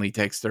only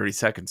takes 30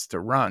 seconds to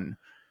run.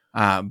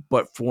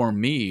 But for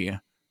me,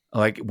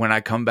 like when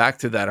I come back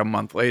to that a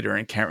month later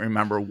and can't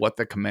remember what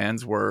the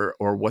commands were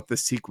or what the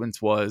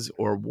sequence was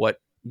or what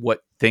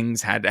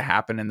things had to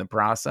happen in the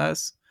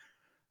process.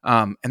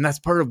 And that's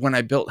part of when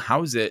I built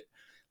House It.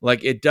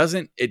 Like it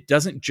doesn't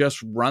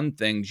just run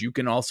things. You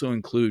can also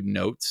include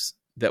notes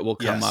that will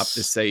come up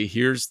to say,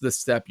 here's the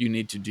step you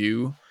need to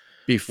do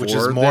before, which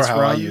is more this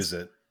how runs, I use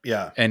it.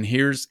 Yeah. and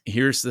here's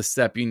the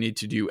step you need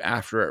to do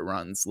after it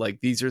runs. Like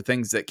these are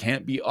things that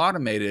can't be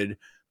automated,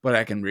 but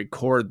I can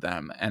record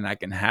them and I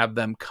can have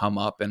them come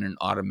up in an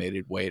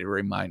automated way to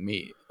remind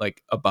me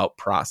like about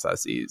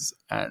processes.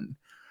 And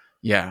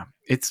yeah,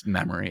 it's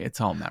memory.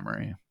 It's all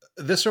memory.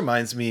 This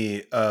reminds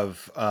me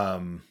of,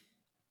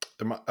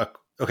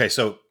 okay,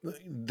 so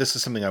this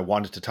is something I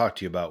wanted to talk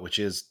to you about, which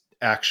is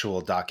actual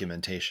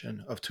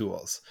documentation of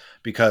tools,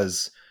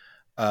 because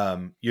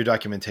your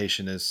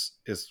documentation is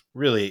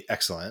really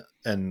excellent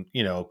and,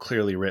 you know,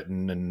 clearly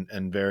written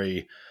and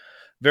very,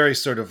 very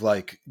sort of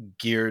like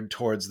geared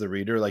towards the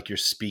reader. Like you're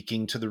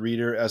speaking to the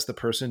reader as the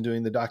person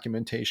doing the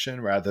documentation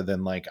rather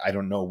than like, I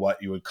don't know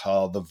what you would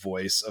call the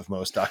voice of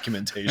most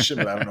documentation,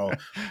 but I don't know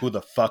who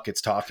the fuck it's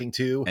talking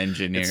to.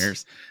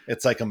 Engineers.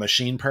 It's like a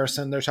machine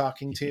person they're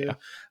talking to.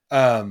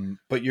 Yeah.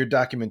 But your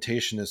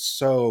documentation is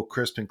so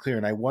crisp and clear.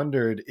 And I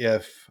wondered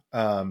if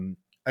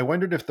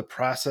the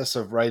process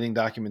of writing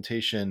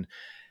documentation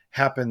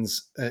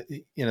happens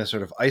in a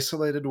sort of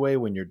isolated way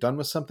when you're done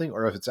with something,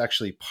 or if it's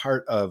actually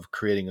part of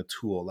creating a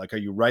tool. Like, are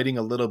you writing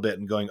a little bit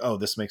and going, oh,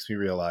 this makes me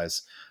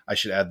realize I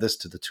should add this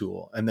to the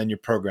tool, and then you're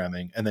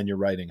programming and then you're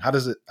writing? How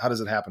does it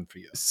happen for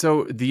you?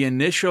 So the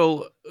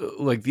initial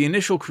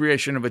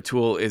creation of a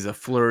tool is a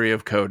flurry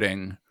of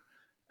coding,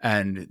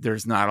 and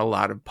there's not a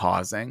lot of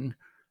pausing.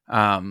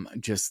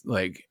 Just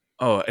like,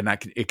 oh, and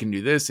it can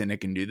do this, and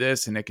it can do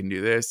this, and it can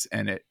do this,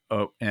 and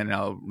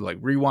I'll like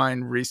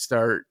rewind,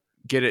 restart,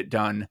 get it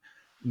done.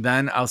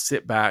 Then I'll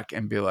sit back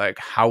and be like,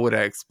 how would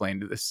I explain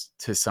this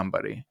to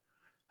somebody?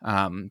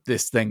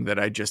 This thing that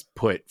I just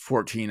put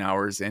 14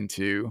 hours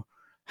into,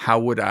 how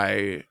would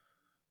I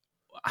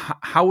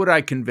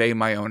convey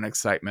my own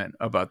excitement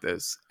about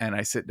this? And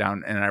I sit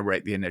down and I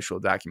write the initial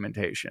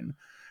documentation.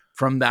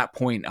 From that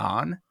point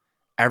on,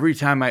 every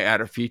time I add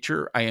a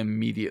feature, I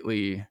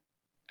immediately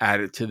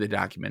add it to the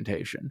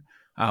documentation.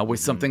 With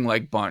something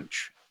like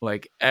Bunch,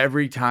 like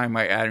every time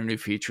I add a new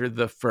feature,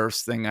 the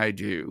first thing I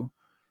do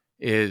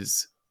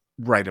is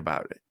write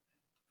about it.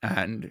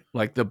 And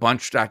like the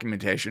Bunch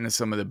documentation is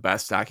some of the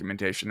best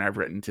documentation I've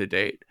written to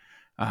date.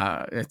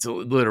 It's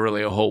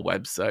literally a whole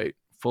website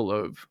full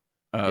of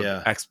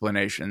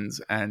explanations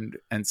and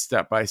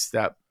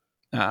step-by-step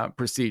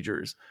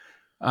procedures.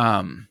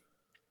 And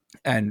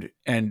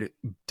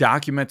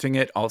documenting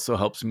it also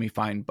helps me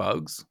find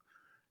bugs.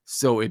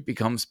 So it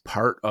becomes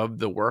part of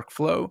the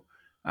workflow.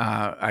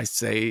 I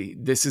say,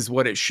 this is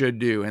what it should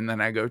do. And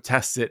then I go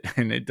test it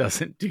and it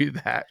doesn't do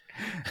that.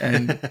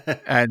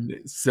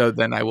 And so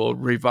then I will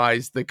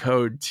revise the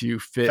code to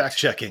fit. Fact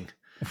checking.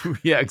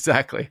 Yeah,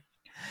 exactly.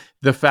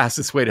 The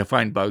fastest way to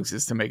find bugs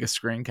is to make a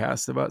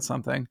screencast about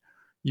something.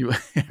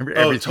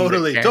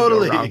 Totally.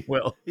 Wrong,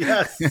 Will.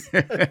 Yes.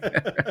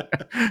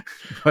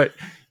 But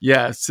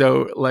yeah,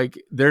 so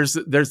like there's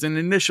an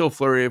initial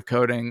flurry of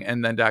coding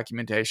and then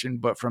documentation,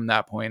 but from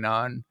that point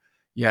on,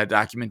 yeah,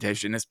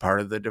 documentation is part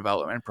of the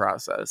development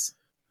process.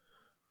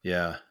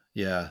 Yeah.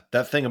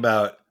 That thing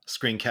about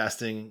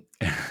screencasting,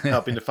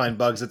 helping to find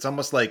bugs, it's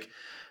almost like,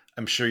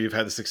 I'm sure you've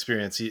had this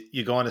experience.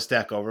 You go on a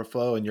Stack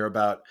Overflow and you're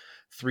about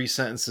 3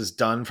 sentences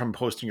done from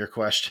posting your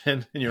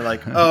question and you're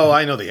like, oh,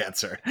 I know the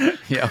answer.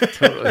 Yeah,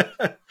 totally.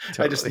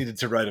 I just needed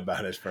to write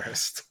about it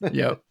first.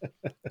 Yep.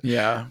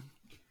 Yeah.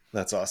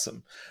 That's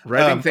awesome.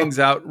 Writing things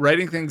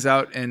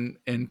out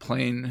in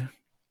plain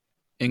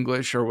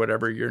English or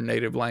whatever your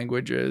native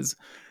language is,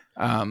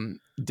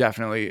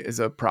 definitely is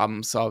a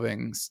problem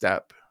solving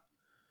step.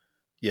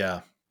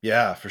 Yeah,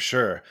 for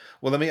sure.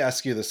 Well, let me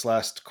ask you this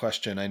last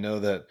question. I know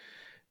that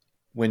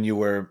when you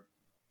were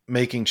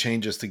making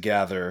changes to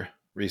Gather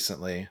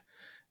recently,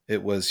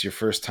 it was your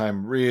first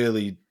time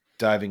really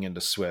diving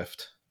into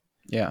Swift.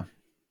 Yeah.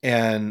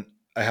 And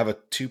I have a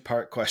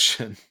 2-part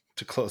question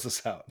to close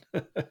us out.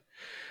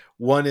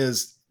 One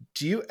is,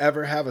 do you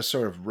ever have a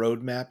sort of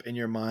roadmap in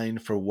your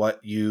mind for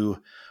what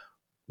you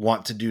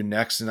want to do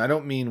next? And I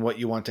don't mean what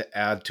you want to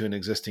add to an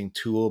existing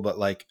tool, but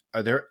like,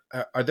 are there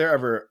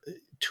ever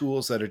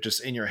tools that are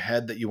just in your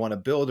head that you want to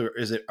build, or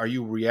are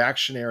you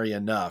reactionary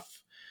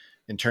enough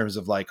in terms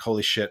of like,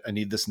 holy shit, I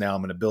need this now,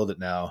 I'm going to build it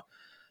now,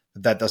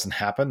 that doesn't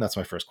happen? That's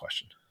my first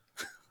question.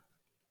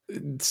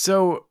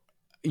 So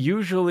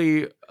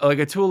usually like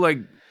a tool like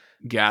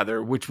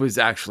Gather, which was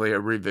actually a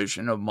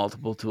revision of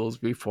multiple tools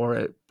before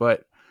it,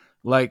 but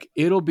like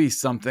it'll be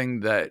something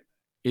that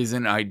is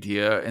an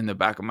idea in the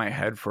back of my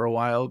head for a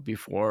while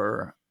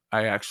before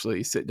I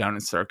actually sit down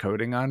and start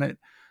coding on it.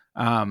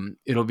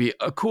 It'll be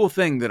a cool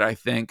thing that I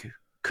think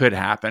could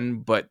happen,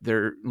 but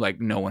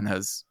no one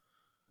has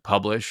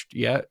published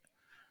yet.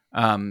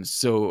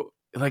 So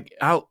like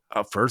I'll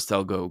first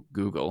I'll go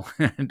Google,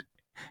 and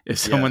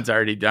if Yeah. someone's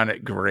already done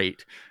it,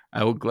 great.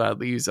 I will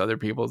gladly use other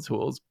people's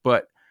tools,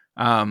 but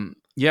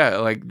yeah,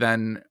 like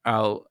then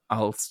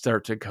I'll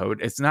start to code.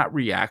 It's not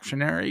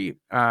reactionary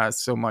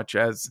so much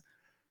as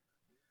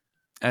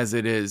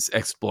it is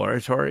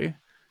exploratory.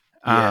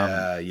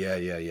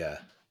 Yeah.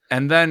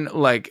 And then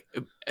like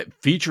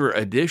feature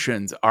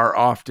additions are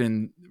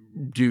often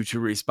due to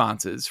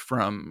responses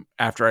from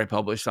after I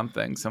publish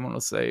something. Someone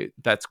will say,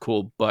 that's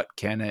cool, but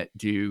can it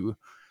do?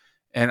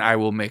 And I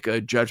will make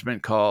a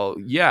judgment call.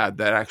 Yeah,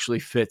 that actually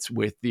fits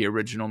with the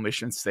original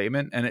mission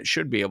statement and it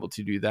should be able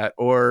to do that.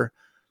 Or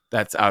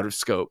that's out of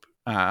scope.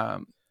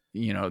 That's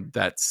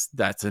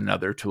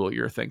another tool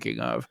you're thinking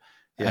of.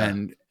 Yeah.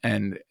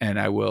 And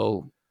I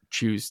will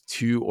choose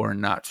to or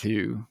not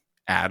to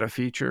add a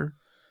feature.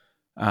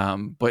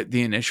 But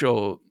the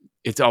initial,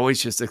 it's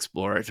always just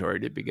exploratory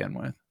to begin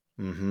with.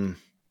 Mm-hmm.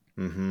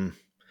 Mm-hmm.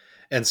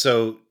 And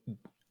so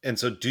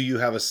do you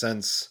have a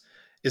sense,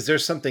 is there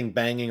something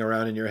banging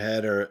around in your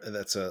head, or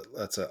that's a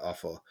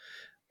awful,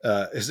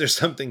 is there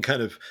something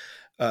kind of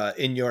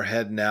in your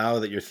head now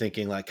that you're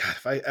thinking like, God,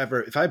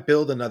 if I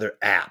build another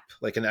app,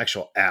 like an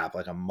actual app,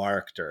 like a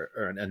Marked or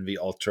an NV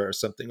Ultra or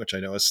something, which I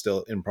know is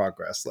still in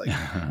progress, like,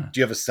 do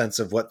you have a sense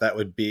of what that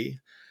would be?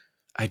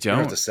 I You don't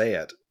don't have to say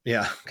it.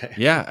 Yeah. Okay.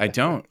 Yeah, I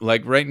don't.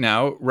 Like right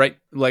now,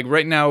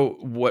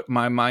 what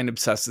my mind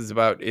obsesses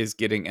about is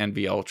getting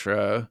NV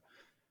Ultra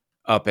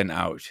up and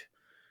out.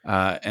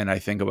 And I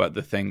think about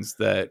the things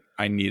that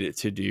I need it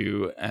to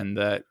do and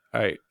that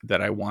I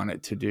want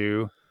it to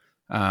do.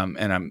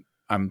 And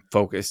I'm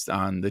focused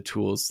on the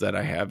tools that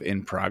I have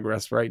in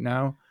progress right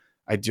now.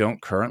 I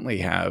don't currently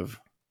have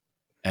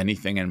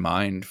anything in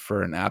mind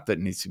for an app that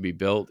needs to be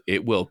built.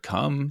 It will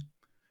come,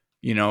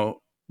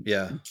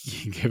 Yeah.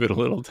 give it a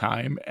little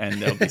time and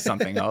there'll be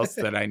something else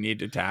that I need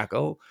to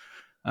tackle.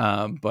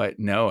 But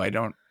no, I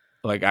don't.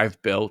 Like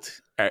I've built,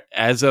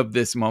 as of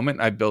this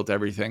moment, I built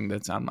everything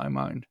that's on my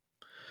mind.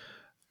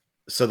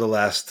 So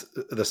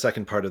the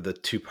second part of the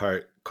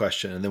 2-part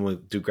question, and then we'll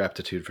do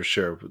gratitude for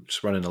sure. We're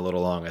just running a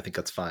little long. I think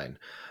that's fine.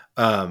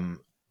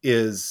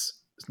 Is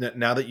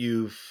now that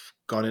you've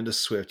gone into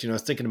Swift, I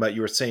was thinking about,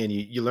 you were saying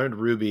you learned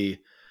Ruby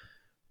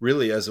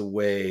really as a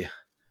way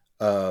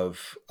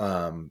of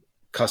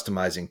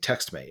customizing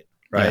TextMate,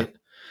 right?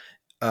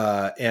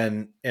 Yeah.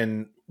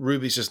 And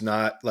Ruby's just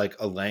not like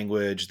a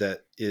language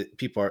that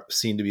people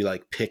seem to be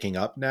like picking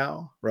up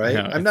now, right?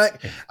 No,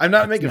 I'm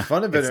not making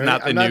fun of it. It's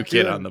not the new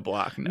kid on the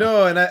block.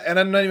 No, and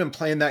I'm not even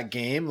playing that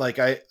game. Like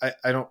I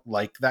don't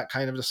like that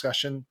kind of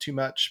discussion too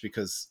much,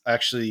 because I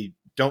actually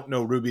don't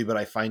know Ruby, but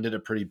I find it a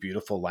pretty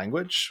beautiful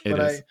language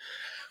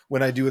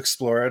when I do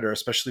explore it, or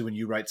especially when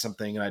you write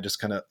something and I just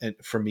kind of,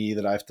 for me,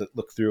 that I have to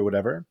look through or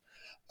whatever.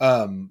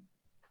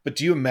 But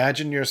do you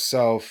imagine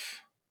yourself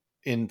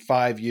in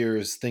 5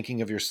 years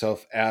thinking of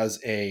yourself as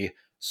a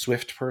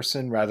Swift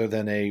person rather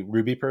than a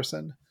Ruby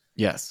person?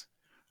 Yes.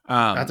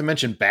 Not to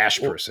mention Bash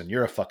person.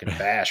 You're a fucking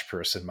Bash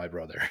person, my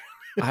brother.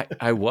 I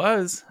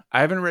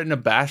haven't written a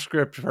Bash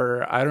script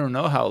for I don't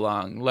know how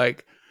long.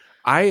 Like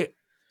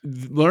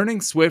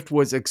learning Swift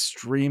was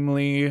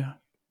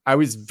I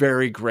was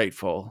very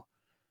grateful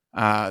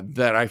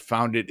that I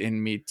found it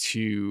in me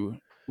to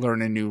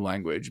learn a new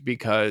language,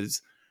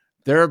 because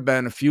there have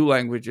been a few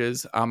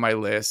languages on my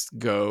list,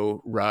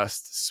 Go,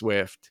 Rust,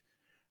 Swift,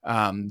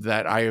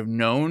 that I have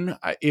known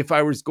if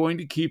I was going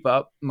to keep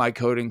up my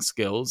coding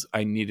skills,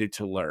 I needed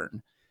to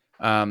learn.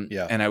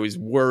 And I was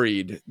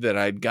worried that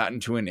I'd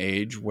gotten to an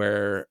age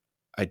where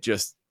I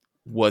just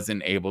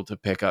wasn't able to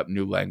pick up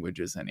new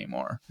languages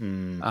anymore.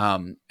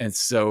 And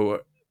so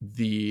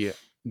the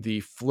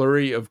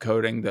flurry of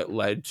coding that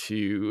led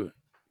to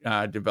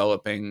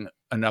developing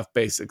enough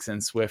basics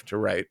in Swift to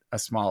write a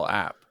small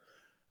app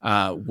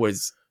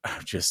was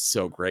just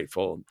so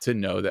grateful to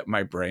know that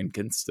my brain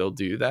can still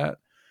do that.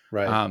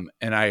 Right.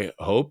 And I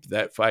hope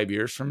that 5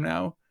 years from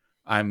now,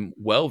 I'm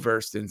well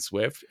versed in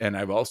Swift, and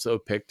I've also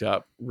picked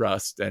up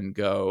Rust and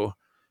Go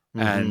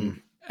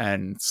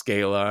and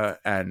Scala,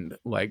 and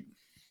like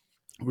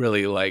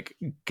really like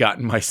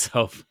gotten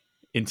myself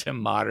into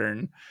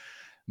modern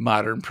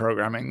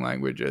programming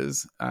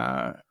languages.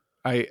 I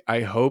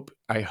hope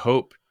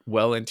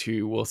well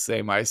into, we'll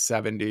say, my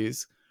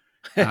 70s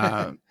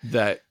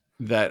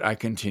that I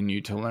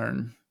continue to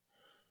learn.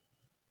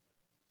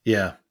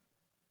 Yeah.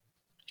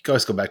 You can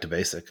always go back to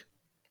basic.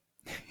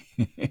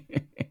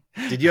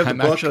 Did you have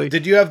the book?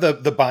 Did you have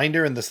the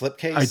binder and the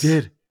slipcase? I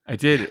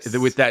did. Yes.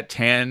 With that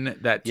tan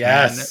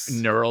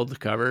knurled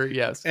cover.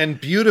 Yes.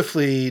 And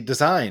beautifully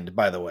designed,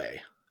 by the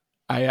way.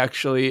 I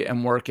actually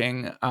am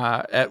working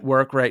at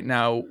work right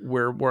now.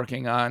 We're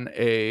working on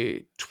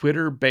a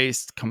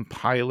Twitter-based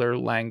compiler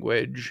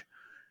language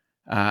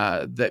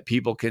that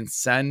people can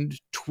send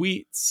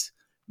tweets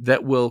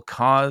that will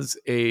cause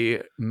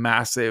a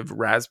massive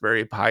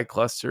Raspberry Pi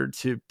cluster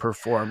to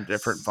perform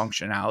different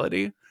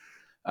functionality.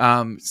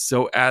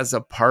 So as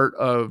a part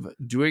of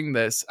doing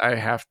this, I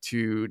have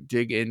to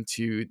dig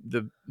into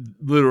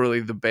literally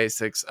the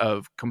basics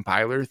of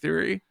compiler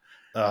theory.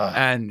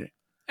 And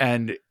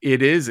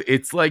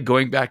it's like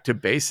going back to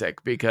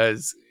basic,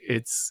 because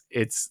it's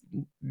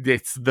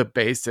the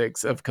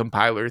basics of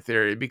compiler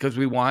theory, because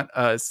we want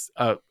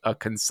a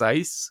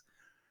concise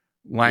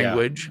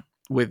language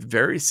with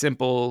very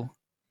simple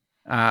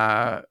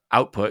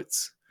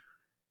outputs.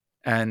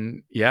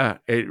 And yeah,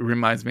 it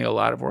reminds me a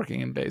lot of working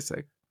in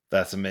basic.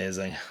 That's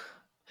amazing.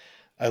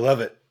 I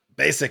love it.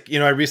 Basic.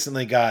 I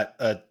recently got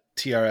a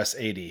TRS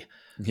 80.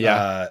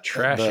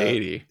 Trash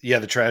 80. Yeah,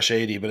 the Trash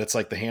 80, but it's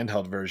like the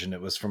handheld version.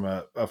 It was from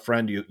a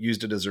friend who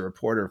used it as a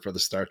reporter for the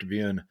Star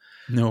Tribune.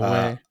 No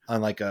way.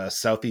 On like a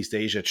Southeast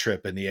Asia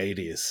trip in the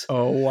 80s.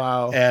 Oh,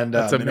 wow. And,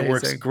 That's and it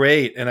works amazing.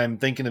 great. And I'm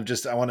thinking of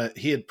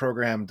he had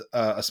programmed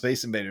a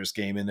Space Invaders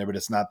game in there, but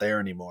it's not there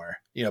anymore,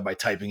 by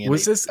typing in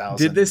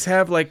did this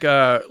have like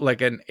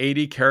an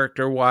 80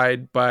 character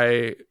wide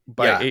by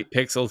 8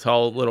 pixel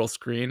tall little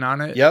screen on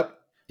it? Yep.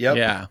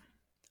 Yeah.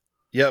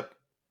 Yep.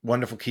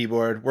 Wonderful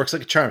keyboard. Works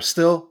like a charm.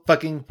 Still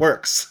fucking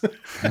works.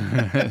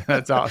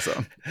 That's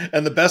awesome.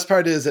 And the best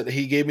part is that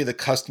he gave me the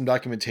custom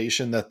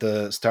documentation that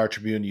the Star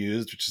Tribune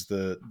used, which is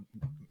the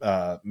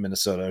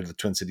Minnesota or the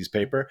Twin Cities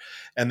paper.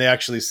 And they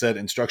actually said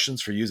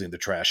instructions for using the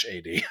Trash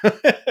 80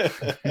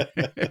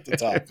 at the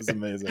top. It's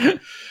amazing.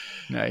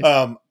 Nice.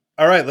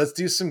 All right, let's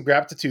do some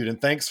gratitude.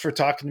 And thanks for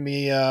talking to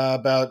me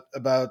about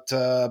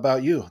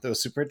you. That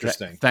was super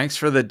interesting. Thanks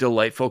for the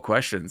delightful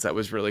questions. That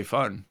was really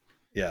fun.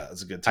 Yeah, it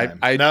was a good time.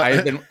 I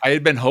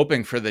had been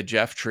hoping for the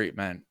Jeff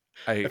treatment.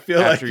 I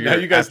feel like now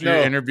you guys know.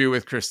 Your interview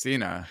with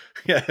Christina.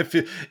 Yeah,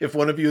 if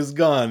one of you is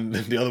gone,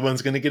 then the other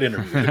one's going to get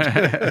interviewed. Do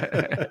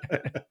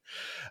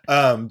you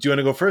want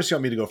to go first? You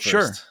want me to go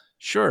first?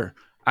 Sure.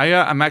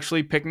 I'm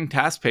actually picking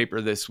task paper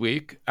this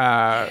week.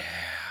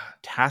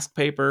 Task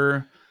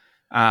paper.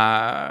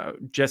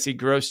 Jesse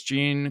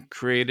Grosjean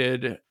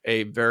created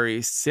a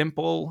very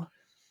simple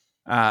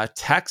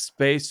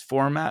text-based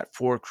format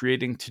for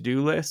creating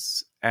to-do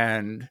lists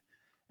and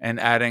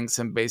adding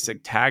some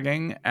basic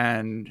tagging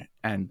and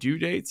due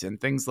dates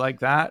and things like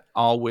that,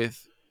 all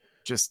with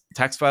just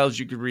text files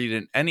you could read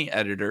in any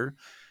editor.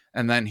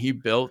 And then he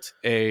built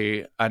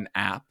an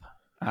app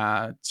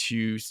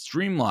to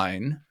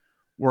streamline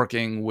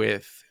working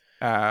with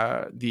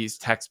these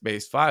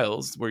text-based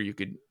files, where you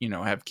could,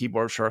 have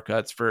keyboard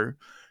shortcuts for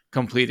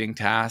completing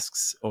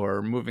tasks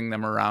or moving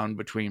them around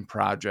between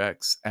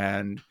projects.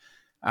 And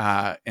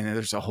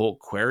there's a whole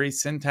query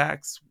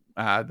syntax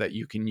that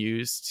you can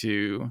use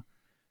to,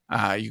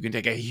 you can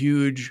take a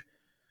huge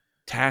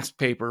task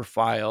paper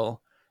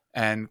file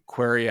and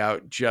query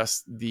out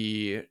just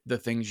the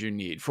things you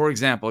need. For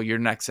example, your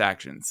next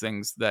actions,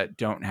 things that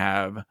don't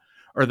have,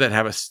 or that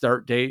have a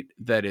start date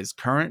that is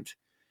current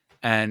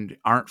and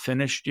aren't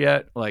finished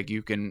yet. Like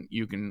you can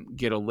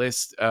get a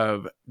list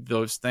of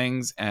those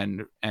things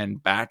and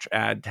batch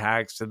add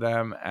tags to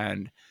them.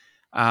 And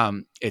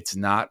it's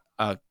not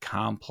a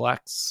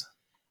complex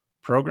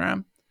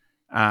program.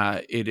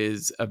 It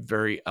is a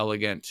very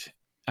elegant,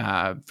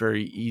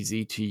 very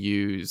easy to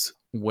use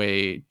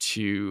way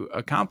to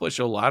accomplish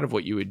a lot of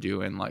what you would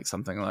do in like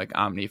something like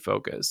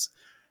OmniFocus,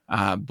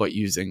 but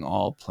using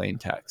all plain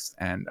text.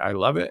 And I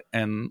love it.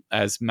 And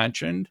as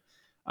mentioned,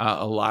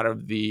 a lot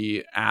of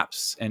the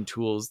apps and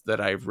tools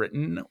that I've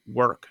written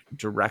work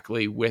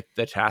directly with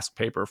the task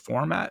paper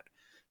format,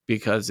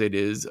 because it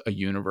is a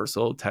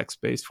universal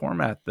text-based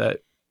format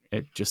that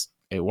it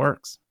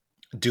works.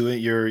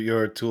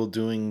 Your tool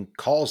doing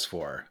calls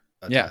for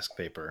a task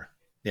paper.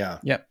 Yeah.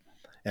 Yep.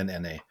 And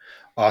NA.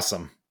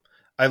 Awesome.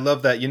 I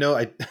love that.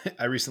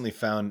 I recently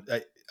found,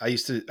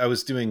 I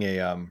was doing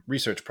a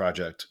research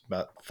project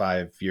about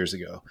 5 years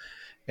ago,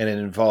 and it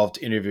involved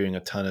interviewing a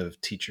ton of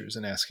teachers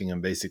and asking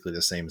them basically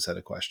the same set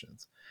of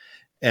questions.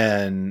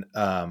 And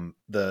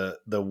the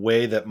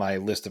way that my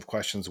list of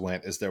questions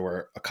went is there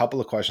were a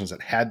couple of questions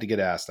that had to get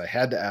asked. I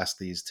had to ask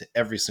these to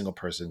every single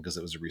person because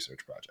it was a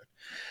research project.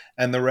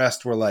 And the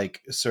rest were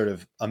like sort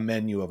of a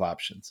menu of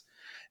options.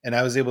 And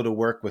I was able to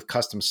work with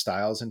custom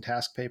styles in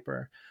task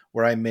paper,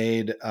 where I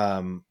made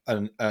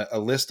a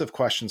list of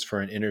questions for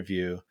an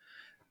interview.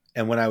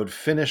 And when I would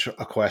finish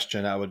a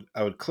question, I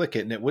would click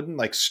it, and it wouldn't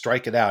like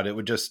strike it out. It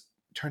would just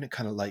turn it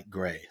kind of light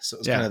gray. So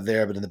it was kind of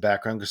there, but in the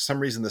background, because for some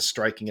reason the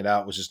striking it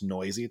out was just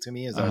noisy to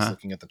me as I was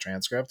looking at the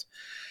transcript.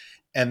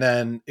 And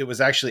then it was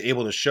actually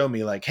able to show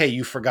me like, hey,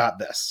 you forgot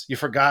this. You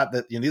forgot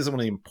that these are one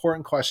of the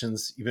important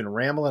questions. You've been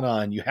rambling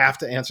on. You have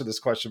to answer this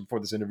question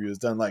before this interview is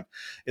done. Like,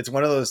 it's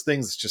one of those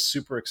things that's just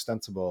super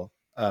extensible.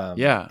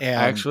 And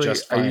actually,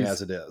 just fine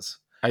as it is.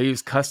 I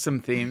use custom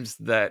themes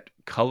that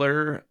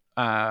color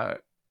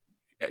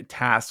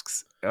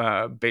tasks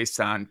based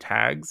on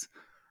tags.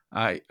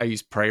 I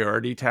use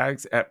priority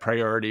tags at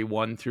priority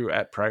 1 through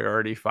at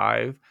priority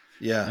 5.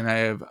 Yeah. And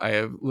I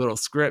have little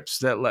scripts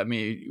that let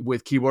me,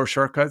 with keyboard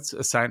shortcuts,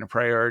 assign a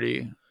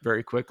priority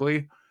very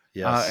quickly.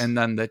 Yes. And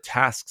then the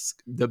tasks,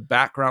 the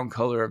background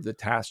color of the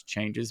task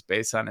changes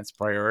based on its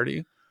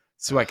priority.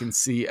 So I can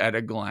see at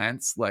a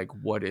glance, like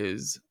what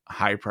is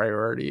high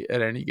priority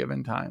at any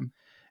given time.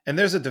 And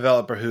there's a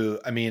developer who,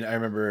 I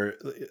remember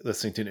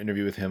listening to an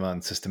interview with him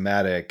on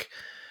Systematic,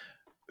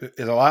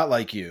 is a lot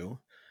like you.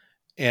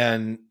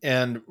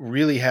 and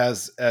really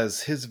has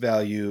as his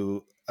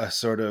value a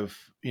sort of,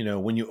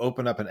 when you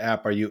open up an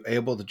app, are you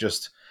able to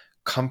just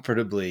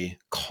comfortably,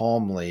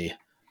 calmly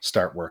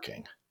start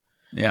working?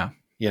 Yeah.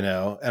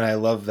 And I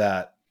love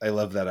that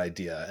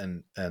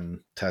idea, and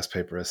Task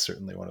Paper is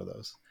certainly one of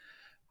those.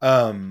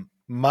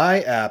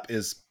 My app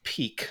is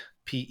Peek,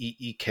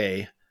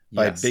 Peek,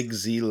 by Yes. Big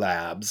Z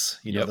Labs.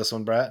 You know this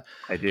one, Brett?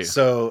 I do.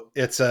 So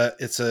it's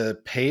a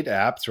paid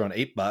app. It's around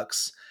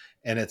 $8,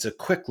 and it's a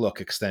quick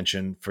look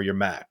extension for your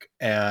Mac.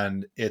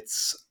 And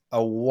it's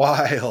a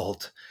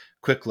wild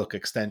quick look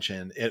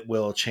extension. It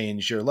will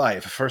change your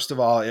life. First of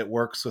all, it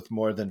works with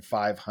more than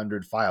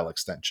 500 file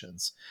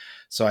extensions.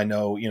 So I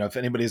know, if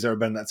anybody's ever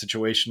been in that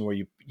situation where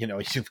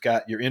you've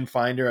got your in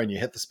Finder and you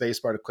hit the space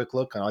bar to quick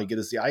look and all you get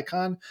is the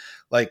icon,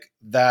 like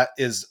that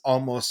is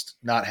almost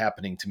not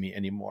happening to me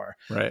anymore.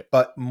 Right.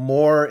 But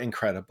more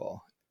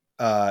incredible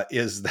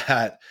is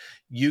that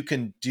you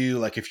can do,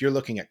 like, if you're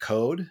looking at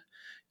code,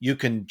 you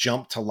can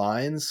jump to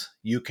lines,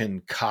 you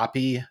can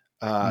copy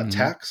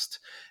text.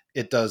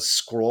 It does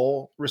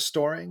scroll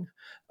restoring.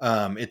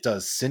 It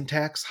does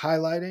syntax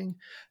highlighting.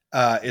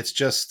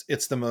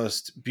 It's the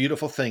most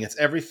beautiful thing. It's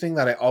everything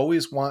that I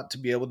always want to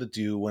be able to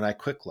do when I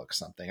quick look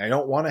something. I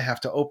don't want to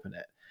have to open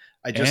it.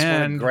 I just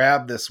want to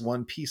grab this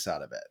one piece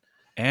out of it.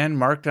 And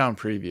Markdown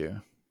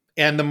preview.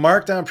 And the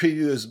Markdown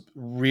preview is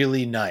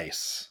really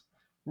nice.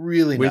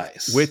 Really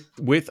nice.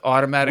 With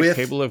automatic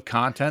table of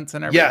contents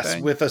and everything. Yes,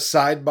 with a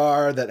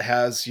sidebar that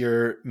has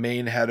your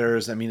main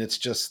headers. I mean, it's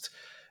just...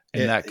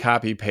 And that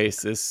copy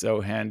paste is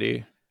so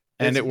handy.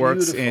 And it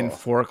works in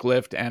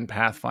Forklift and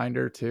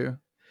Pathfinder too.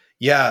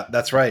 Yeah,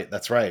 that's right.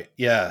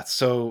 Yeah,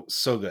 so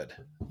good.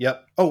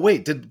 Yep. Oh,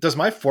 wait, does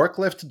my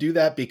Forklift do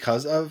that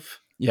because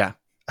of? Yeah.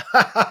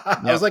 I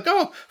was like,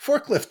 oh,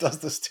 Forklift does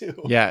this too.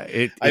 Yeah.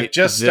 I've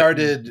just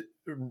started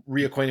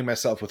reacquainting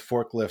myself with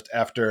Forklift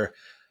after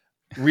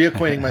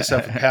reacquainting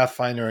myself with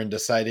Pathfinder and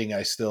deciding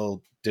I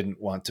still didn't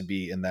want to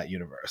be in that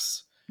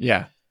universe.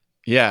 Yeah.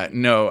 Yeah.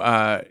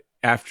 No,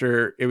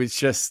 after it was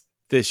just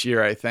this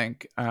year, I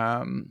think,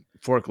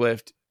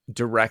 Forklift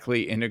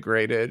directly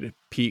integrated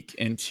Peek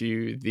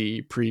into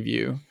the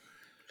preview.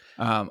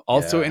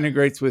 Also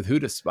integrates with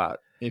Hootspot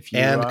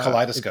and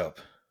Kaleidoscope.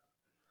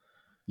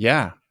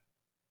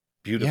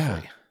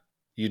 Beautifully.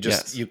 Yeah.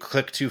 You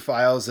click two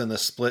files in the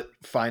split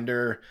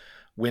Finder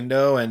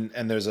window, and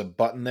there's a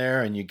button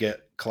there, and you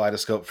get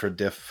Kaleidoscope for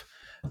diff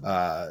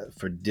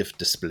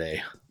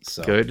display.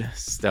 So good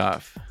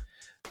stuff.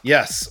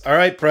 Yes. All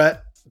right,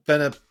 Brett.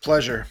 Been a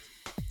pleasure.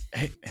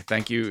 Hey,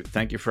 thank you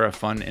for a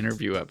fun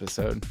interview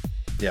episode.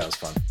 Yeah, it was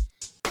fun.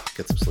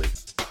 Get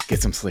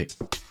some sleep.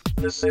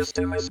 The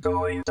system is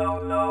going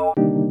down now.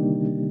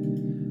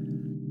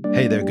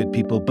 Hey there, good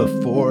people.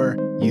 Before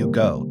you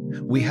go,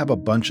 we have a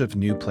bunch of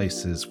new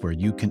places where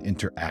you can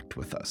interact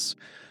with us.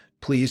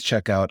 Please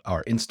check out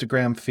our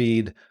Instagram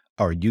feed,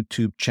 our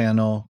YouTube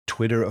channel,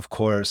 Twitter, of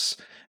course,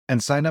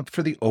 and sign up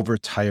for the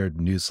Overtired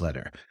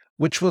newsletter,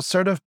 which will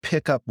sort of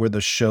pick up where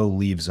the show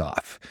leaves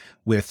off,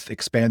 with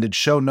expanded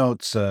show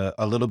notes, a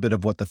little bit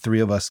of what the three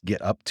of us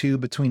get up to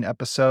between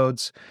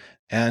episodes,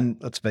 and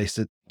let's face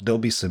it, there'll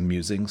be some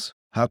musings.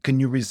 How can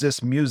you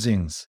resist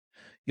musings?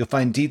 You'll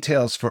find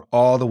details for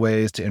all the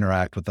ways to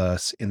interact with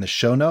us in the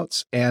show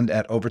notes and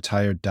at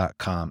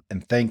overtired.com.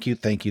 And thank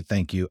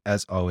you,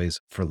 as always,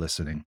 for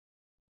listening.